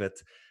 is you leave it,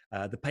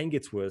 the pain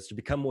gets worse, you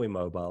become more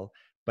immobile,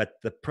 but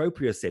the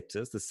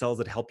proprioceptors, the cells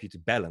that help you to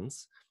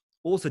balance,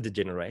 also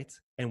degenerate.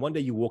 And one day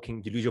you're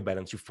walking, you lose your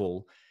balance, you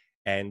fall,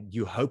 and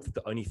you hope that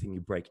the only thing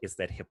you break is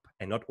that hip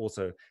and not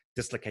also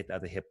dislocate the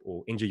other hip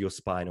or injure your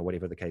spine or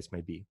whatever the case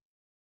may be.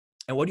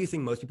 And what do you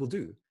think most people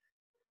do?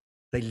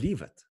 They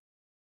leave it.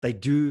 They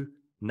do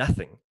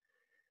nothing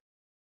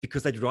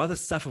because they'd rather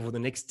suffer for the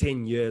next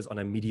 10 years on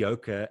a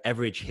mediocre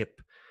average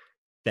hip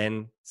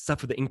than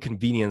suffer the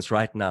inconvenience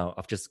right now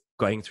of just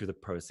going through the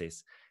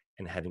process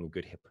and having a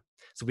good hip.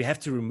 So we have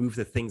to remove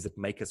the things that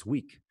make us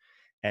weak.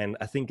 And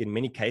I think in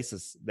many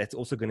cases, that's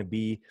also going to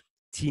be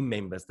team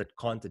members that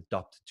can't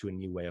adopt to a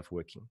new way of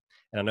working.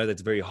 And I know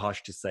that's very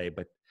harsh to say,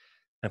 but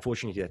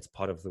unfortunately, that's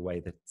part of the way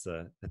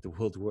that the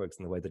world works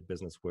and the way that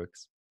business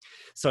works.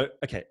 So,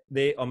 okay,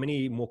 there are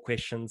many more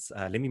questions.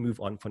 Let me move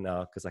on for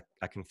now because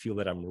I can feel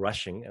that I'm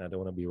rushing and I don't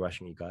want to be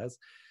rushing you guys.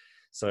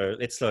 So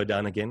let's slow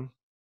down again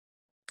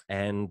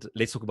and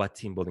let's talk about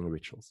team building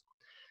rituals.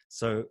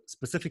 So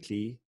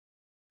specifically,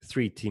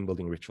 3 team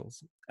building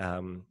rituals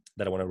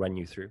that I want to run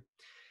you through.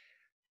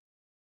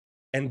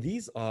 And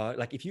these are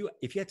like, if you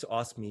had to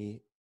ask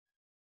me,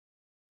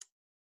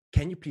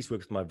 can you please work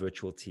with my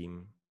virtual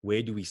team?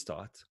 Where do we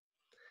start?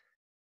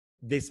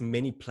 There's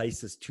many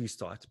places to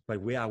start,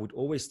 but where I would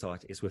always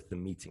start is with the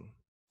meeting,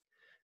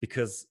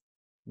 because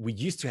we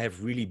used to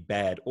have really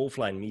bad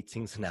offline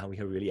meetings. Now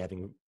we're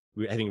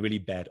having really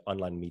bad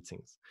online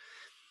meetings.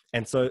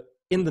 And so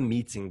in the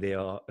meeting,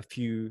 there are a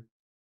few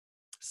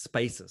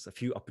spaces, a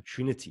few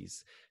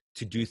opportunities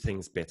to do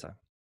things better.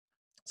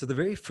 So the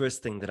very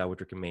first thing that I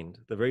would recommend,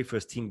 the very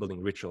first team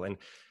building ritual, and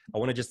I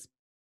want to just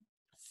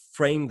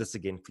frame this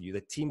again for you,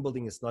 that team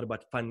building is not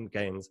about fun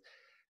games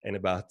and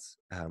about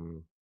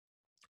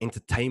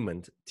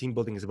entertainment. Team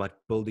building is about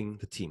building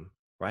the team,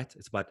 right?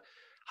 It's about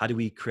how do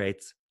we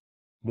create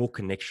more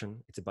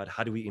connection. It's about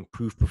how do we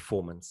improve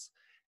performance.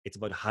 It's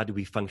about how do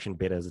we function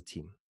better as a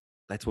team.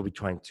 That's what we're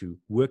trying to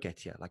work at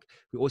here. Like,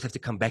 we always have to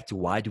come back to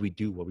why do we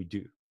do what we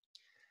do.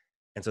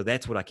 And so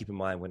that's what I keep in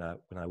mind when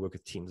I work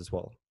with teams as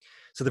well.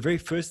 So the very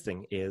first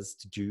thing is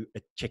to do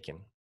a check-in.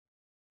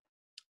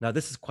 Now,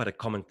 this is quite a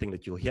common thing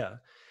that you'll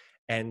hear.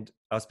 And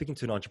I was speaking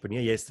to an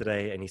entrepreneur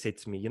yesterday, and he said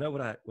to me, you know,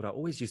 what I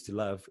always used to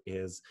love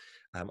is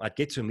I'd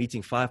get to a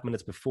meeting 5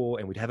 minutes before,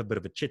 and we'd have a bit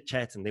of a chit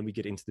chat, and then we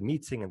get into the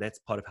meeting, and that's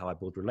part of how I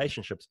build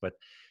relationships. But,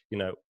 you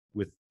know,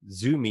 with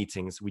Zoom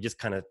meetings, we just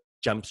kind of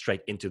jump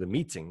straight into the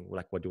meeting. We're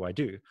like, what do I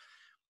do?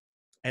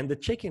 And the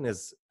check-in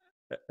is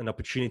an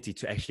opportunity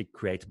to actually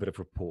create a bit of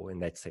rapport in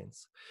that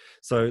sense.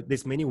 So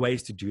there's many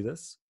ways to do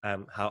this.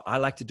 How I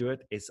like to do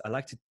it is I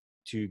like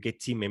to get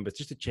team members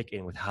just to check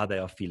in with how they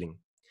are feeling.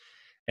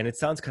 And it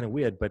sounds kind of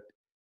weird, but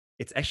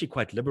it's actually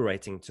quite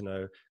liberating to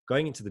know,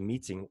 going into the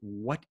meeting,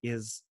 what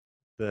is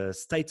the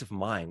state of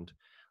mind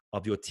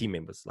of your team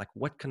members? Like,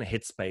 what kind of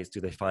headspace do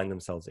they find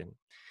themselves in?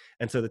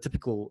 And so the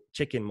typical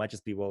check-in might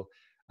just be, well,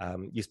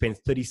 you spend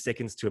 30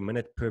 seconds to a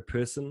minute per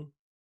person.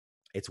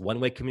 It's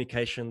one-way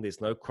communication.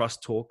 There's no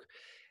crosstalk.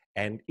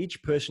 And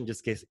each person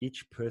just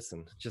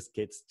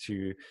gets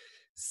to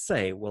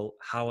say, well,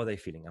 how are they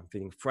feeling? I'm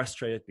feeling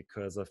frustrated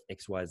because of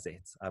X, Y, Z.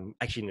 I'm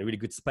actually in a really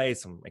good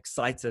space. I'm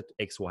excited,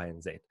 X, Y,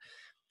 and Z.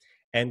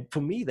 And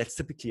for me, that's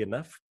typically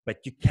enough, but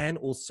you can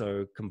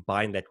also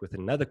combine that with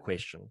another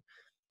question.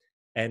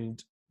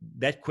 And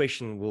that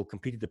question will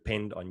completely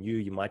depend on you.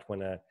 You might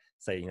want to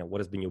say, you know, what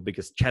has been your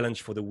biggest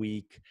challenge for the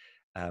week?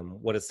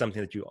 What is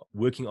something that you're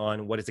working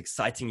on? What is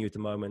exciting you at the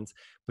moment?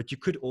 But you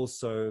could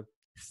also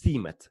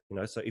theme it, you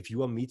know. So if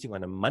you are meeting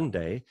on a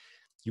Monday,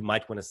 you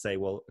might want to say,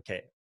 well,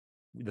 okay,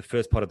 the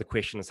first part of the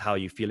question is, how are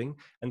you feeling?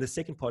 And the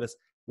second part is,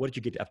 what did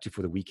you get up to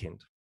for the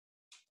weekend?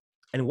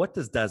 And what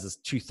this does is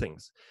two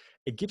things.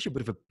 It gives you a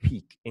bit of a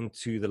peek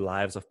into the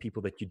lives of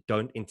people that you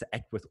don't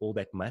interact with all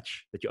that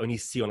much, that you only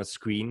see on a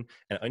screen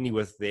and only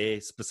with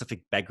their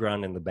specific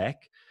background in the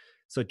back.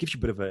 So it gives you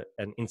a bit of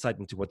an insight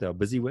into what they are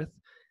busy with.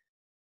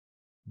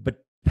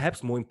 But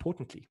perhaps more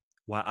importantly,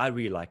 why I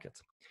really like it,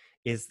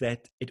 is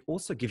that it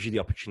also gives you the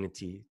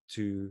opportunity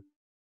to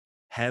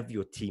have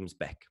your teams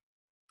back.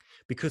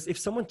 Because if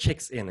someone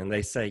checks in and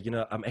they say, you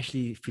know, I'm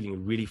actually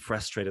feeling really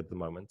frustrated at the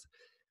moment,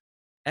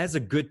 as a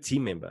good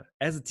team member,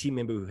 as a team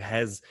member who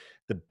has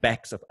the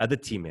backs of other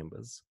team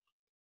members,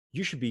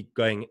 you should be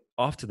going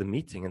after the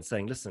meeting and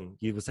saying, listen,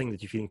 you were saying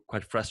that you're feeling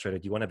quite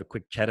frustrated. You want to have a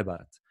quick chat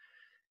about it.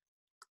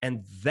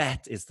 And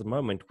that is the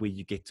moment where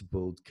you get to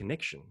build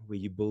connection, where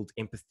you build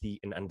empathy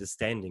and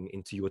understanding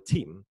into your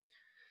team.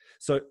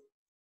 So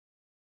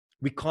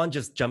we can't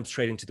just jump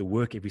straight into the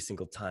work every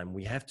single time.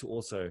 We have to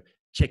also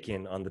check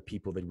in on the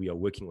people that we are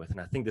working with. And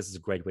I think this is a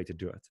great way to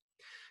do it.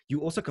 You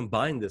also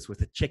combine this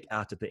with a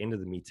checkout at the end of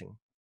the meeting.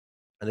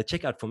 And the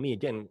checkout, for me,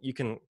 again, you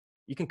can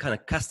kind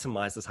of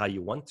customize this how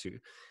you want to.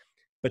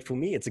 But for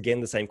me, it's again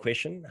the same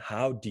question.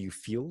 How do you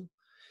feel?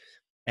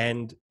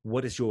 And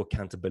what is your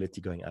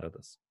accountability going out of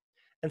this?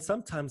 And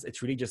sometimes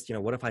it's really just, you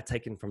know, what have I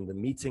taken from the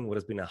meeting? What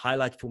has been a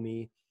highlight for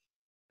me?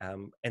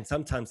 And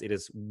sometimes it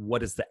is,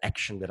 what is the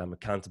action that I'm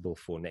accountable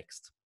for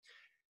next?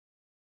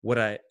 What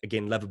I,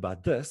 again, love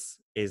about this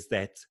is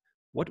that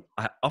what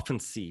I often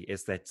see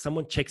is that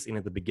someone checks in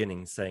at the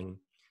beginning saying,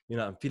 you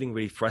know, I'm feeling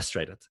really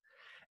frustrated.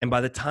 And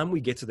by the time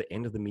we get to the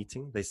end of the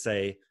meeting, they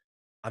say,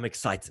 I'm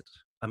excited,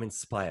 I'm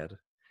inspired.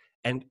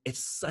 And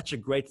it's such a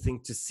great thing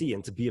to see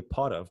and to be a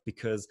part of,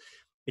 because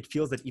it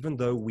feels that even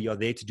though we are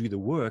there to do the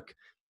work,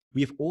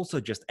 we have also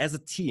just, as a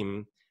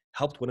team,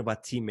 helped one of our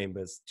team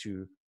members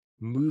to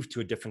move to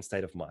a different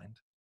state of mind.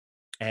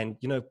 And,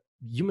 you know,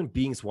 human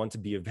beings want to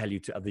be of value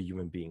to other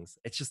human beings.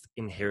 It's just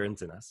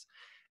inherent in us.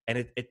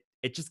 And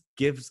it just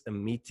gives a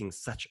meeting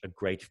such a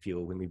great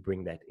feel when we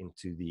bring that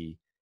into the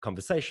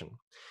conversation.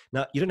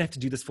 Now, you don't have to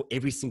do this for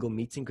every single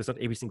meeting, because not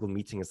every single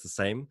meeting is the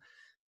same.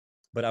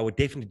 But I would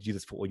definitely do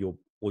this for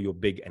all your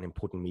big and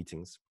important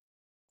meetings.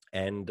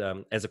 And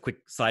as a quick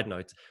side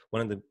note,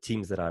 one of the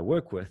teams that I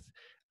work with,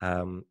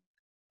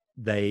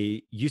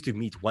 they used to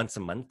meet once a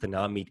month, and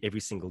now meet every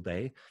single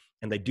day.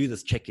 And they do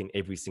this check-in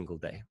every single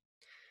day.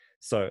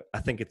 So I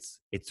think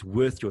it's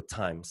worth your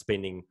time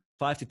spending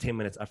 5 to 10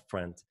 minutes up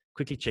front,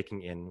 quickly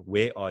checking in.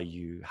 Where are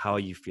you? How are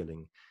you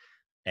feeling?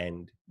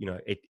 And, you know,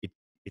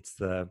 it's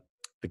the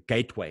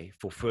gateway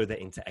for further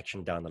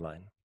interaction down the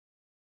line.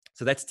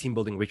 So that's team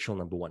building ritual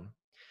number one.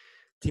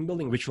 Team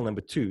building ritual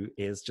number two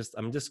is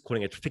I'm just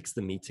calling it fix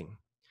the meeting.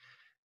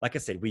 Like I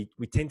said, we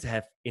tend to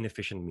have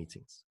inefficient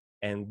meetings,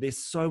 and there's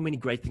so many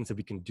great things that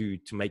we can do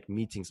to make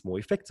meetings more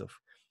effective.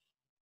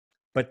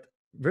 But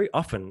very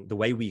often the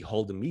way we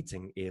hold a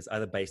meeting is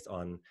either based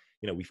on,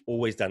 we've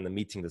always done the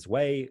meeting this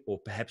way, or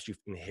perhaps you've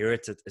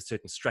inherited a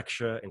certain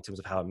structure in terms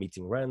of how a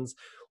meeting runs,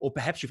 or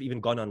perhaps you've even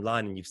gone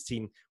online and you've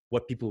seen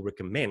what people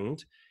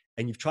recommend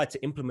and you've tried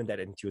to implement that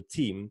into your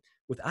team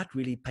without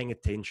really paying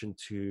attention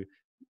to,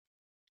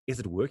 is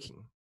it working?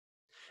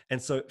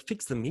 And so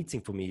fix the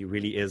meeting for me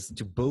really is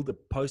to build a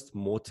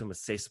post-mortem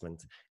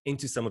assessment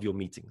into some of your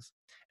meetings.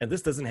 And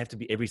this doesn't have to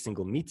be every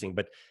single meeting,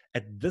 but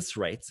at this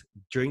rate,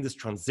 during this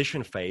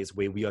transition phase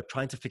where we are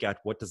trying to figure out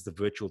what does the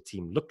virtual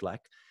team look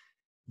like,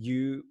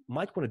 you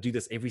might want to do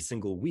this every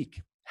single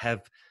week.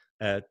 Have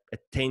a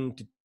 10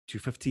 to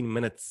 15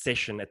 minute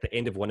session at the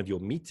end of one of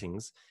your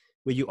meetings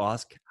where you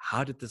ask,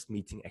 how did this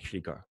meeting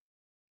actually go?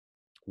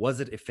 Was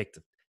it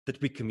effective?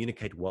 Did we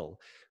communicate well?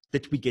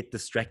 Did we get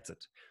distracted?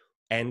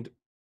 And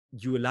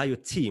you allow your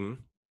team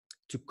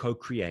to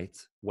co-create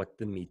what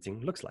the meeting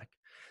looks like.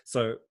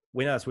 So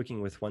when I was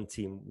working with one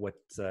team, what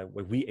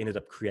we ended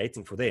up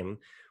creating for them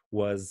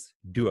was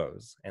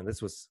duos. And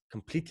this was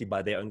completely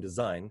by their own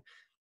design.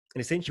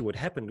 And essentially what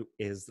happened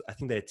is, I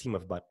think they're a team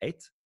of about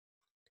 8,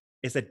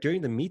 is that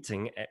during the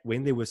meeting,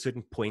 when there were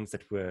certain points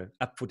that were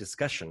up for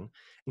discussion,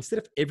 instead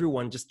of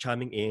everyone just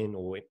chiming in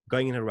or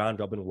going in a round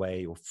robin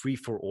way or free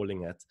for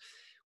alling it,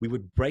 we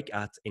would break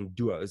out in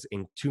duos,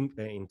 in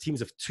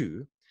teams of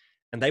 2,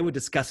 and they would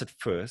discuss it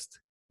first,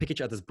 pick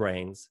each other's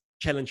brains,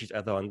 challenge each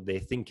other on their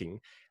thinking,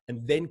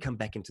 and then come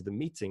back into the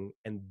meeting,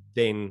 and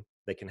then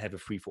they can have a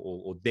free for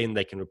all, or then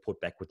they can report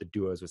back what the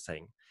duos were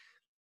saying.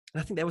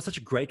 And I think that was such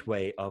a great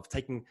way of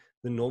taking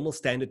the normal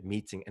standard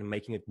meeting and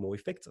making it more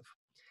effective.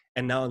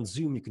 And now on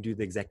Zoom, you can do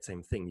the exact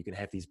same thing. You can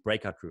have these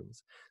breakout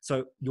rooms.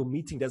 So your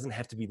meeting doesn't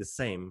have to be the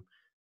same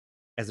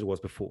as it was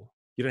before.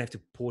 You don't have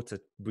to port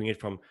it, bring it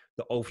from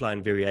the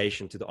offline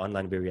variation to the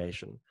online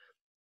variation.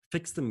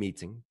 Fix the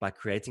meeting by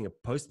creating a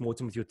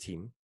post-mortem with your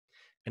team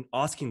and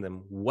asking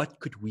them, what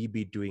could we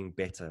be doing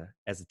better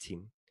as a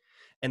team?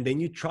 And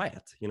then you try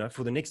it,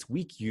 for the next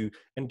week,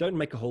 and don't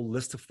make a whole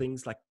list of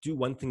things, like do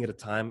one thing at a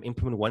time,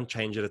 implement one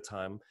change at a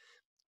time,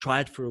 try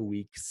it for a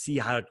week, see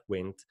how it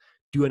went,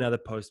 do another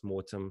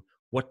post-mortem,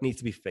 what needs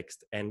to be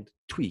fixed, and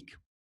tweak.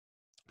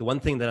 The one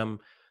thing that I'm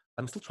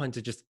still trying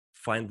to just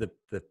find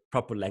the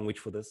proper language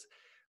for this,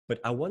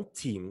 but I want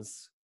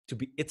teams to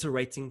be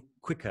iterating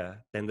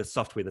quicker than the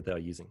software that they are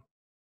using.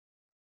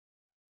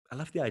 I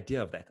love the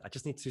idea of that. I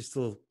just need to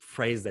still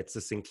phrase that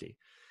succinctly.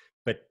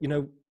 But,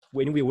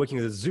 when we're working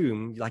with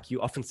Zoom, like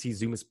you often see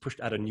Zoom has pushed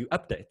out a new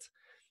update.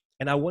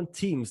 And I want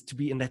teams to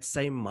be in that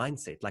same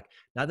mindset. Like,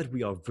 now that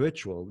we are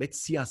virtual, let's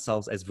see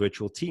ourselves as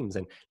virtual teams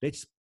and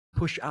let's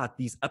push out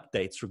these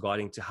updates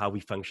regarding to how we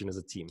function as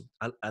a team.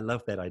 I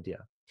love that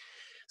idea.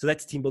 So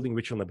that's team building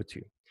ritual number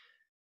 2.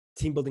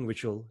 Team building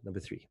ritual number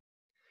 3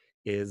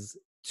 is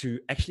to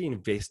actually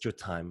invest your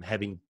time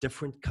having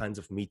different kinds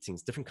of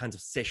meetings, different kinds of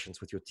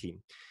sessions with your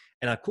team.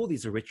 And I call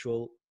these a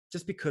ritual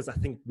just because I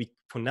think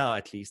for now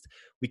at least,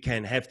 we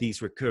can have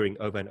these recurring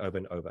over and over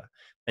and over.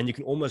 And you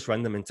can almost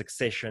run them in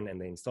succession and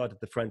then start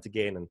at the front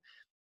again, and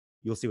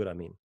you'll see what I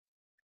mean.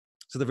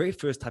 So the very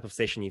first type of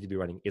session you need to be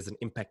running is an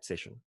impact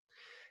session.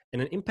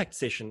 And an impact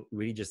session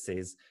really just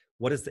says,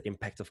 what is the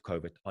impact of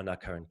COVID on our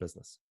current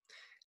business?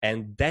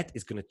 And that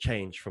is going to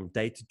change from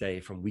day to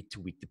day, from week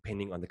to week,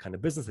 depending on the kind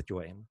of business that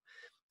you're in.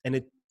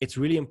 And it's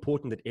really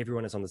important that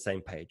everyone is on the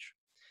same page.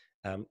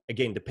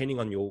 Again, depending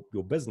on your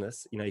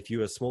business, if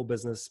you're a small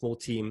business, small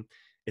team,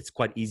 it's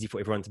quite easy for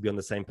everyone to be on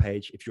the same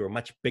page. If you're a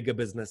much bigger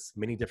business,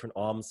 many different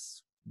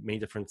arms, many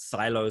different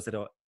silos that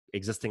are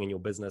existing in your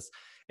business,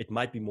 it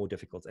might be more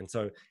difficult. And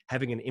so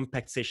having an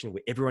impact session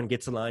where everyone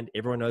gets aligned,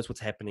 everyone knows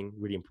what's happening,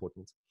 really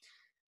important.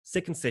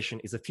 Second session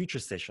is a future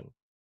session.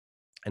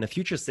 And a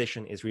future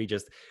session is really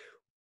just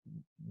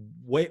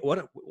what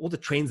all the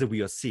trends that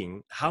we are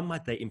seeing, how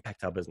might they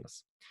impact our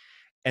business?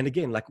 And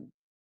again, like,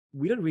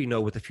 we don't really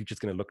know what the future is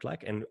going to look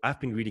like. And I've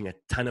been reading a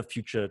ton of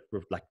future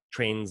like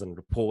trends and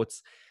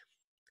reports.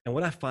 And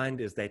what I find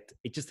is that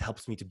it just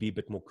helps me to be a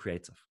bit more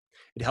creative.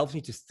 It helps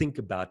me to think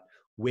about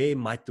where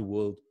might the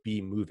world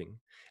be moving.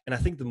 And I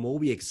think the more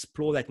we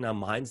explore that in our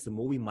minds, the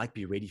more we might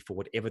be ready for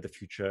whatever the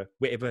future,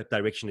 wherever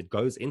direction it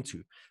goes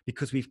into,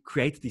 because we've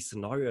created these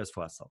scenarios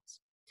for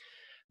ourselves.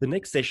 The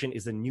next session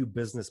is a new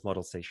business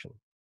model session.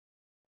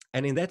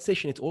 And in that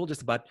session, it's all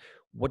just about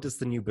what does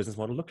the new business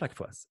model look like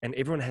for us? And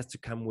everyone has to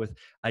come with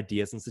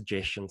ideas and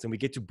suggestions, and we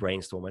get to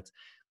brainstorm it.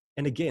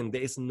 And again,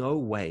 there is no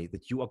way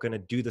that you are going to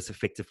do this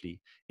effectively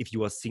if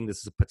you are seeing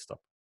this as a pit stop.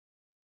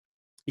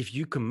 If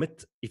you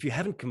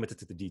haven't committed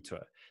to the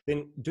detour,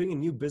 then doing a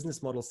new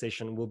business model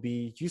session will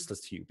be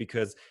useless to you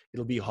because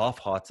it'll be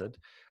half-hearted.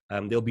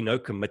 There'll be no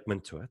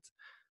commitment to it.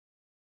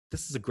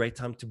 This is a great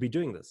time to be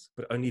doing this,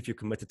 but only if you're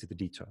committed to the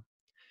detour.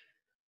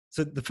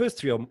 So the first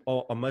 3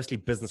 are mostly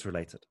business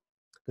related.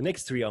 The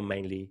next 3 are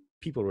mainly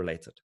people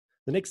related.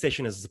 The next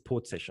session is a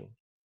support session.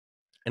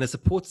 And a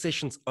support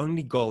session's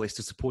only goal is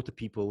to support the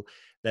people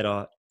that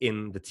are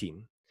in the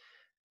team.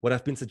 What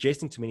I've been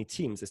suggesting to many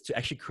teams is to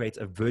actually create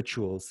a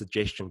virtual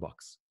suggestion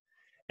box.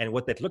 And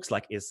what that looks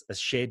like is a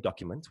shared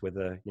document,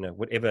 whether,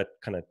 whatever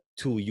kind of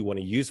tool you want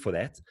to use for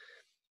that.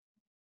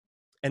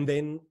 And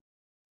then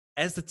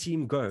as the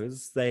team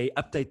goes, they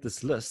update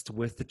this list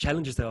with the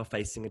challenges they are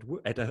facing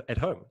at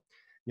home,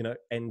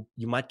 and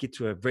you might get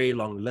to a very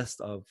long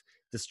list of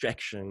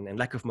distraction and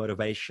lack of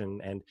motivation,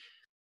 and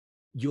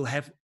you'll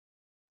have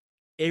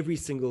every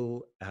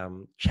single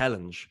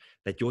challenge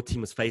that your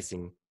team is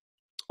facing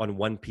on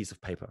one piece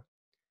of paper.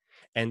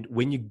 And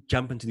when you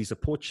jump into these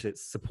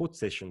support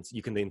sessions,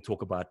 you can then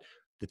talk about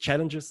the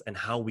challenges and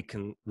how we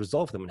can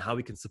resolve them and how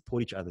we can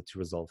support each other to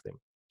resolve them.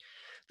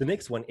 The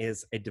next one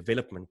is a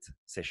development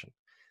session.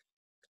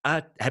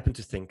 I happen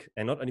to think,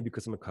 and not only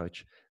because I'm a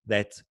coach,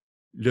 that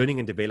learning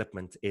and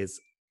development it's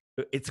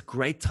a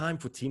great time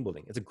for team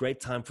building. It's a great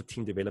time for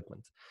team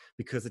development,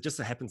 because it just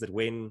so happens that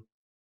when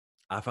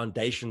our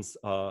foundations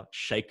are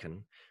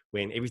shaken,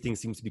 when everything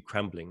seems to be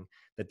crumbling,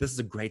 that this is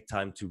a great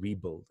time to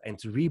rebuild, and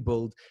to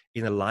rebuild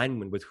in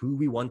alignment with who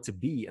we want to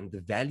be and the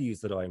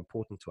values that are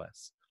important to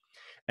us.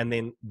 And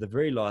then the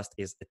very last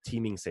is a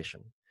teaming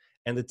session.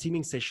 And the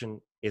teaming session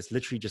is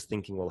literally just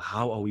thinking, well,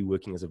 how are we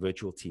working as a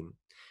virtual team?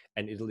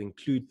 And it'll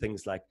include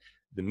things like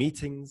the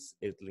meetings,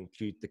 it'll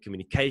include the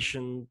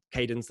communication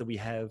cadence that we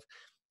have,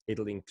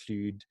 it'll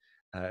include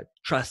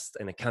trust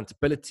and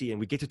accountability. And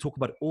we get to talk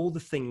about all the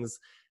things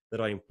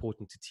that are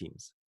important to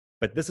teams.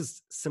 But this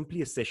is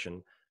simply a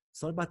session.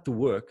 It's not about the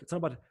work. It's not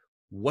about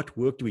what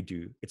work do we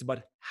do. It's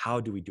about how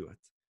do we do it.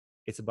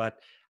 It's about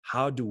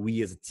how do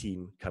we as a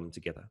team come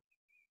together.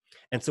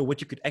 And so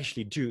what you could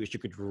actually do is you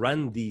could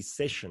run these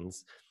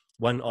sessions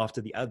one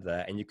after the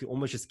other, and you could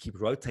almost just keep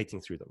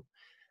rotating through them.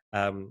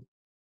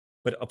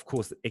 But of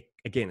course, it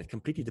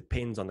completely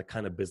depends on the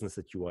kind of business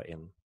that you are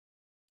in.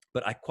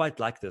 But I quite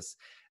like this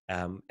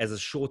as a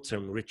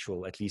short-term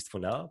ritual, at least for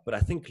now. But I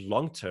think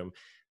long-term,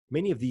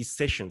 many of these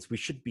sessions we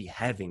should be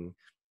having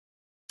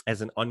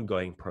as an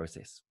ongoing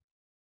process.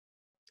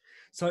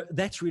 So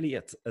that's really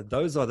it.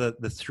 Those are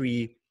the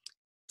three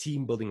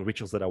team building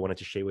rituals that I wanted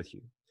to share with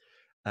you.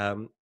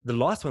 The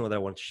last one that I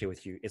want to share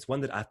with you is one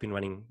that I've been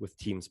running with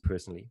teams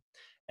personally.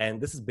 And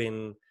this has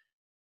been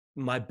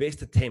my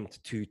best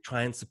attempt to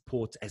try and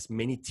support as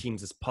many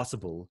teams as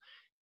possible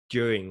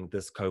during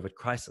this COVID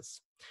crisis.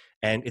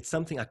 And it's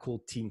something I call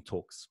Team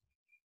Talks.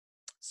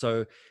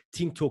 So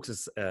Team Talks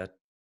is a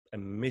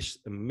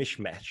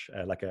mishmash,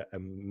 like a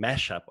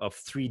mashup of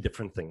three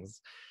different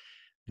things.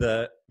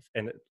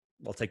 And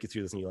I'll take you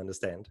through this and you'll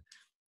understand.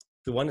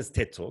 The one is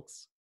TED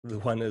Talks. The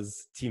one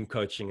is team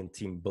coaching and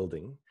team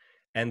building.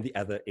 And the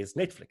other is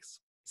Netflix.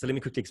 So let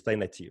me quickly explain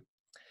that to you.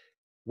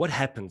 What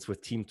happens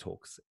with Team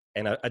Talks,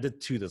 and I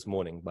did 2 this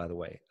morning, by the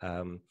way.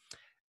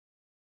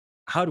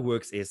 How it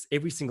works is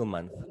every single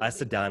month, I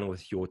sit down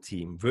with your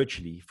team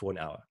virtually for an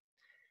hour.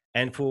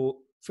 And for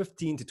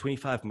 15 to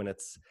 25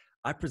 minutes,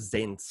 I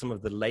present some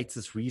of the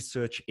latest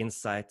research,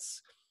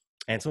 insights,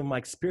 and some of my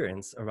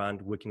experience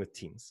around working with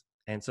teams.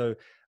 And so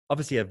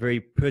obviously a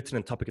very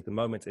pertinent topic at the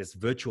moment is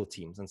virtual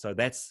teams. And so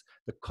that's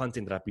the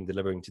content that I've been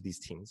delivering to these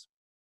teams.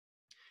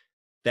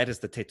 That is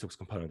the TED Talks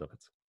component of it.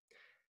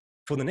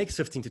 For the next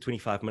 15 to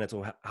 25 minutes,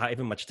 or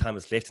however much time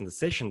is left in the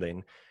session,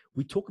 then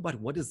we talk about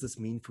what does this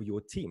mean for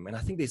your team. And I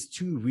think there's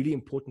 2 really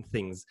important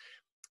things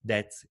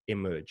that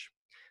emerge.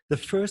 The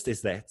first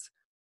is that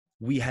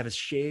we have a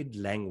shared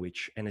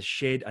language and a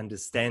shared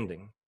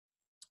understanding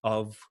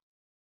of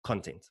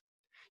content.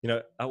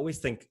 I always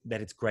think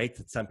that it's great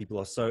that some people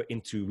are so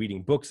into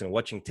reading books and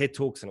watching TED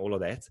Talks and all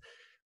of that,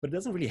 but it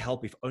doesn't really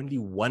help if only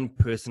one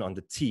person on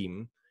the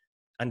team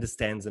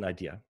understands an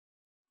idea.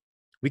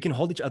 We can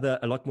hold each other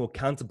a lot more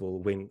accountable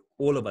when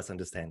all of us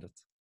understand it,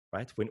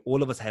 right? When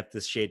all of us have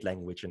this shared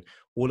language and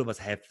all of us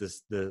have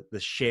the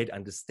shared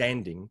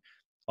understanding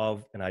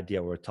of an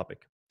idea or a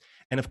topic.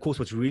 And of course,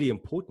 what's really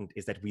important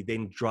is that we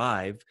then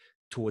drive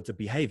towards a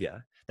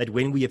behavior, that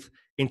when we have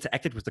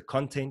interacted with the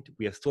content,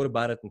 we have thought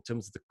about it in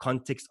terms of the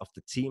context of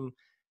the team,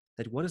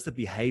 that what is the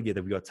behavior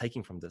that we are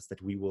taking from this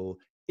that we will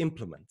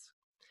implement?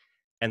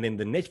 And then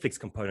the Netflix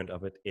component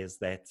of it is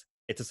that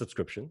it's a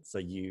subscription. So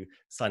you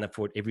sign up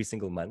for it every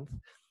single month.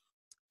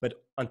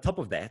 But on top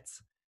of that,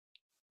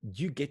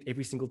 you get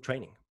every single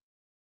training.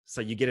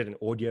 So you get it in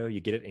audio, you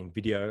get it in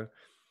video.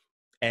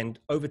 And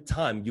over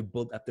time, you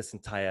build up this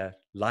entire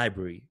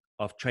library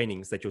of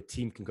trainings that your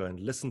team can go and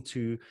listen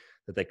to,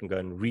 that they can go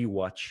and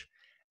rewatch.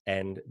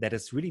 And that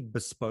is really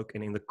bespoke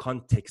and in the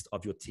context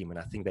of your team. And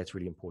I think that's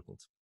really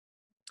important.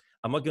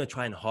 I'm not going to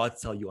try and hard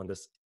sell you on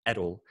this at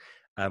all.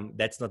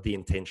 That's not the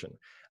intention.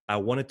 I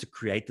wanted to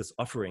create this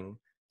offering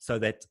so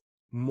that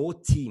more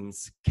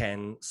teams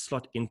can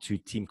slot into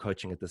team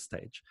coaching at this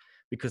stage,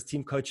 because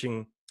team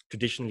coaching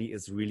traditionally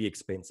is really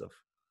expensive.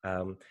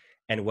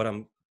 And what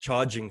I'm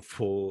charging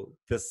for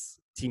this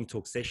Team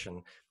Talk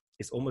session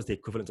is almost the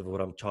equivalent of what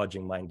I'm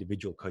charging my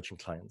individual coaching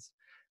clients.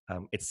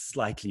 It's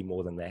slightly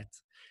more than that.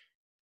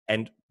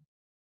 And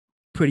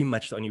pretty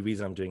much the only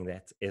reason I'm doing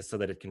that is so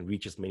that it can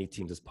reach as many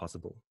teams as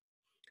possible.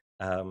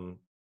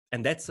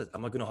 And that's it.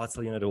 I'm not going to hard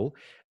sell you at all.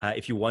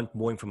 If you want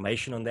more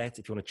information on that,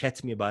 if you want to chat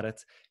to me about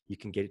it, you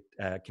can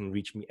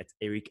reach me at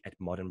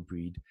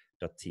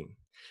erik@modernbreed.team.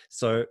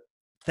 So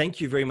thank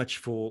you very much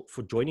for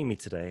joining me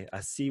today. I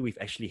see we've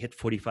actually hit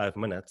 45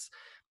 minutes.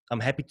 I'm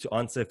happy to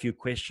answer a few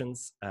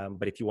questions,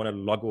 but if you want to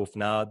log off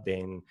now,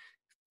 then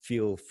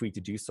feel free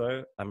to do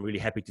so. I'm really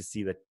happy to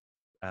see that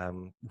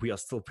we are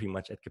still pretty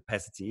much at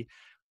capacity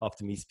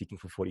after me speaking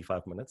for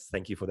 45 minutes.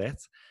 Thank you for that.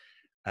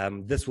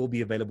 This will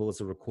be available as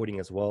a recording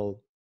as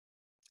well.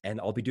 And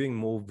I'll be doing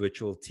more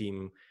virtual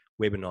team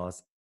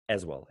webinars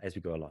as well as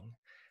we go along.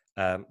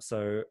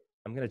 So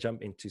I'm going to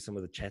jump into some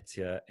of the chats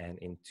here and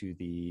into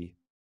the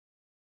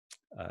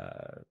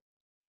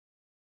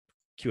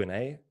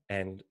Q&A.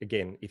 And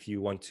again, if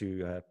you want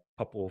to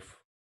pop off,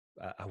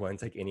 I won't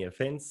take any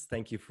offense.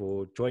 Thank you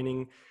for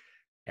joining.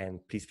 And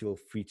please feel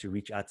free to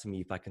reach out to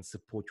me if I can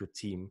support your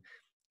team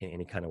in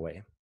any kind of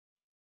way.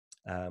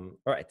 All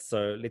right,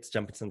 so let's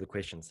jump into some of the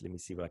questions. Let me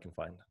see what I can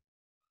find.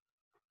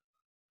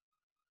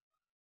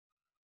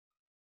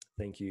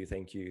 Thank you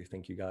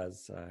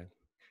guys.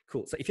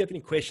 Cool. So if you have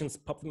any questions,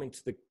 pop them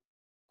into the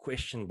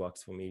question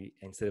box for me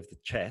instead of the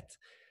chat,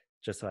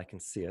 just so I can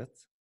see it.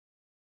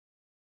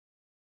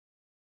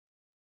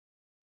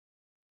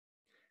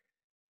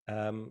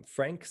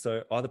 Frank,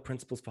 so are the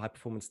principles for high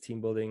performance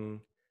team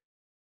building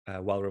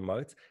while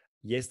remote?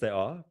 Yes, they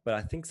are, but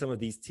I think some of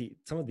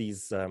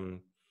these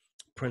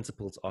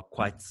principles are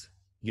quite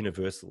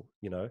universal.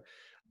 You know,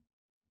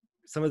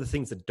 some of the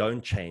things that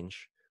don't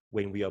change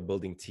when we are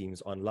building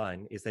teams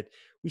online is that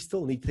we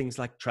still need things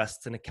like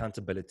trust and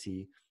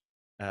accountability.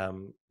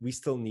 We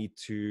still need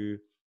to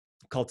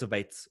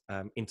cultivate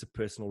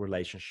interpersonal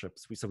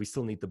relationships. So we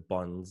still need the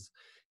bonds.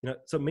 You know,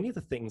 so many of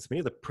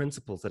the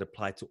principles that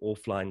apply to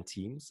offline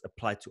teams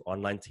apply to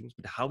online teams,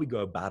 but how we go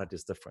about it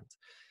is different.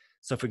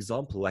 So for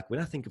example, like when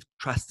I think of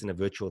trust in a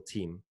virtual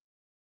team,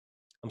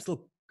 I'm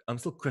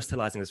still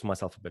crystallizing this for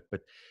myself a bit,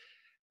 but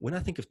when I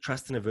think of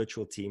trust in a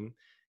virtual team,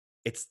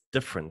 it's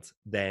different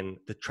than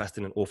the trust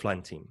in an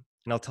offline team.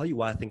 And I'll tell you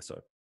why I think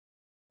so.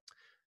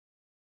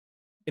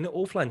 In an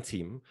offline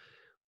team,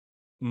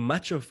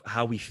 much of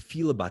how we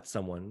feel about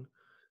someone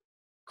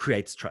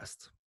creates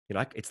trust. You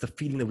know, like it's the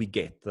feeling that we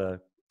get, the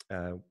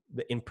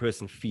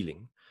in-person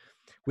feeling.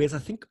 Whereas I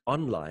think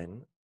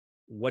online,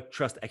 what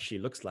trust actually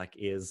looks like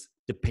is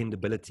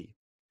dependability.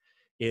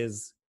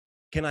 Is,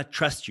 can I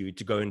trust you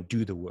to go and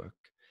do the work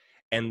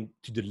and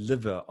to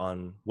deliver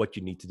on what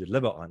you need to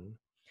deliver on?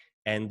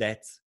 And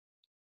that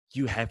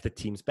you have the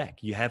team's back,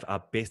 you have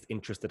our best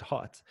interest at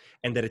heart,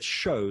 and that it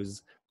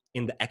shows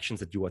in the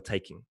actions that you are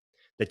taking,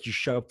 that you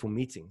show up for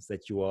meetings,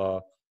 that you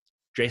are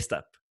dressed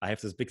up. I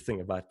have this big thing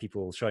about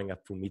people showing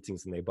up for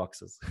meetings in their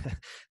boxes.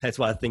 That's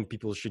why I think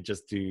people should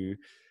just do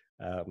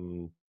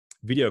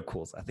video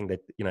calls. I think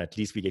that, you know, at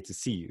least we get to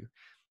see you.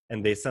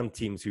 And there's some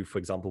teams who, for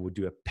example, would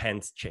do a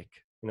pants check.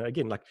 You know,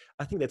 again, like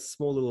I think that's a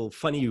small little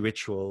funny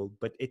ritual,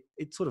 but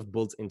it sort of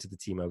builds into the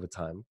team over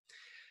time.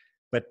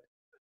 But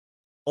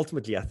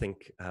ultimately, I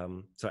think,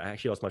 so I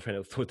actually lost my train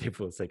of thought there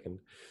for a second.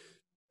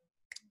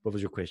 What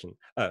was your question?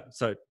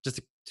 So just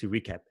to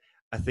recap,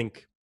 I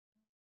think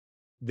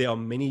there are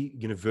many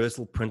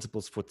universal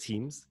principles for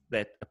teams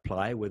that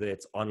apply, whether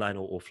it's online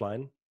or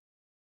offline.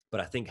 But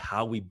I think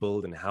how we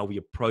build and how we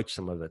approach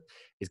some of it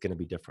is going to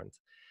be different.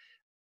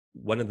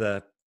 One of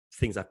the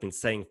things I've been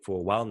saying for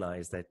a while now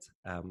is that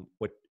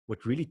what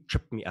really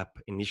tripped me up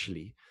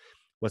initially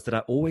was that I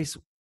always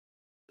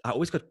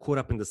got caught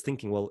up in this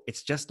thinking, well,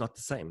 it's just not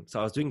the same. So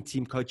I was doing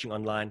team coaching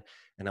online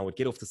and I would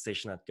get off the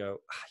session. I'd go,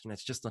 you know,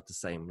 it's just not the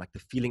same. Like the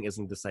feeling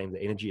isn't the same.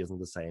 The energy isn't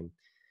the same.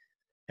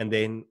 And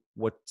then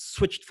what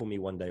switched for me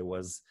one day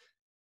was,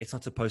 it's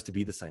not supposed to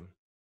be the same.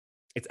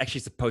 It's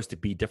actually supposed to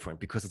be different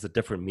because it's a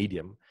different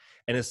medium.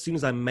 And as soon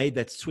as I made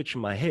that switch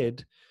in my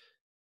head,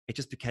 it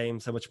just became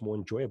so much more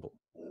enjoyable.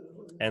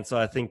 And so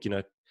I think, you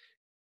know,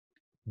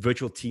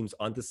 virtual teams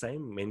aren't the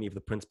same. Many of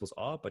the principles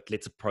are, but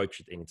let's approach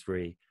it in its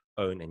very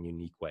own and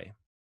unique way.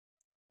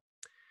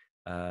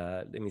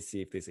 Let me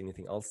see if there's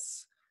anything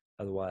else.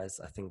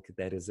 Otherwise, I think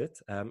that is it.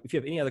 If you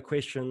have any other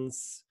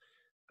questions,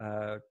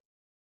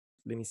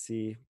 let me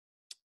see.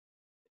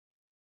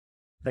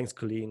 Thanks,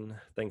 Colleen.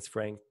 Thanks,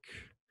 Frank.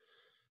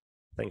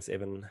 Thanks,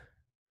 Evan.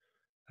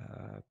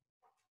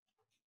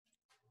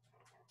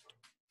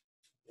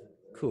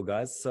 Cool,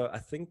 guys. So I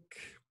think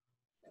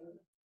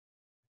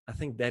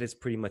that is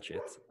pretty much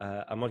it.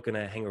 I'm not going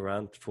to hang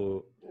around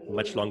for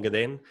much longer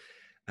then.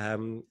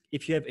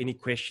 If you have any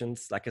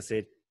questions, like I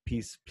said,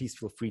 please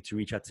feel free to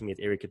reach out to me at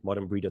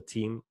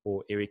eric@modernbreed.team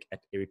or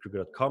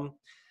eric@erikkruger.com.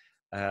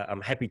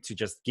 I'm happy to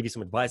just give you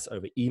some advice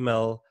over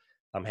email.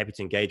 I'm happy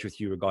to engage with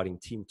you regarding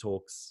team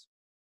talks.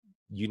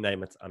 You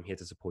name it, I'm here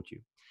to support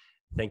you.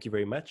 Thank you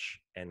very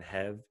much and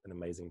have an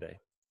amazing day.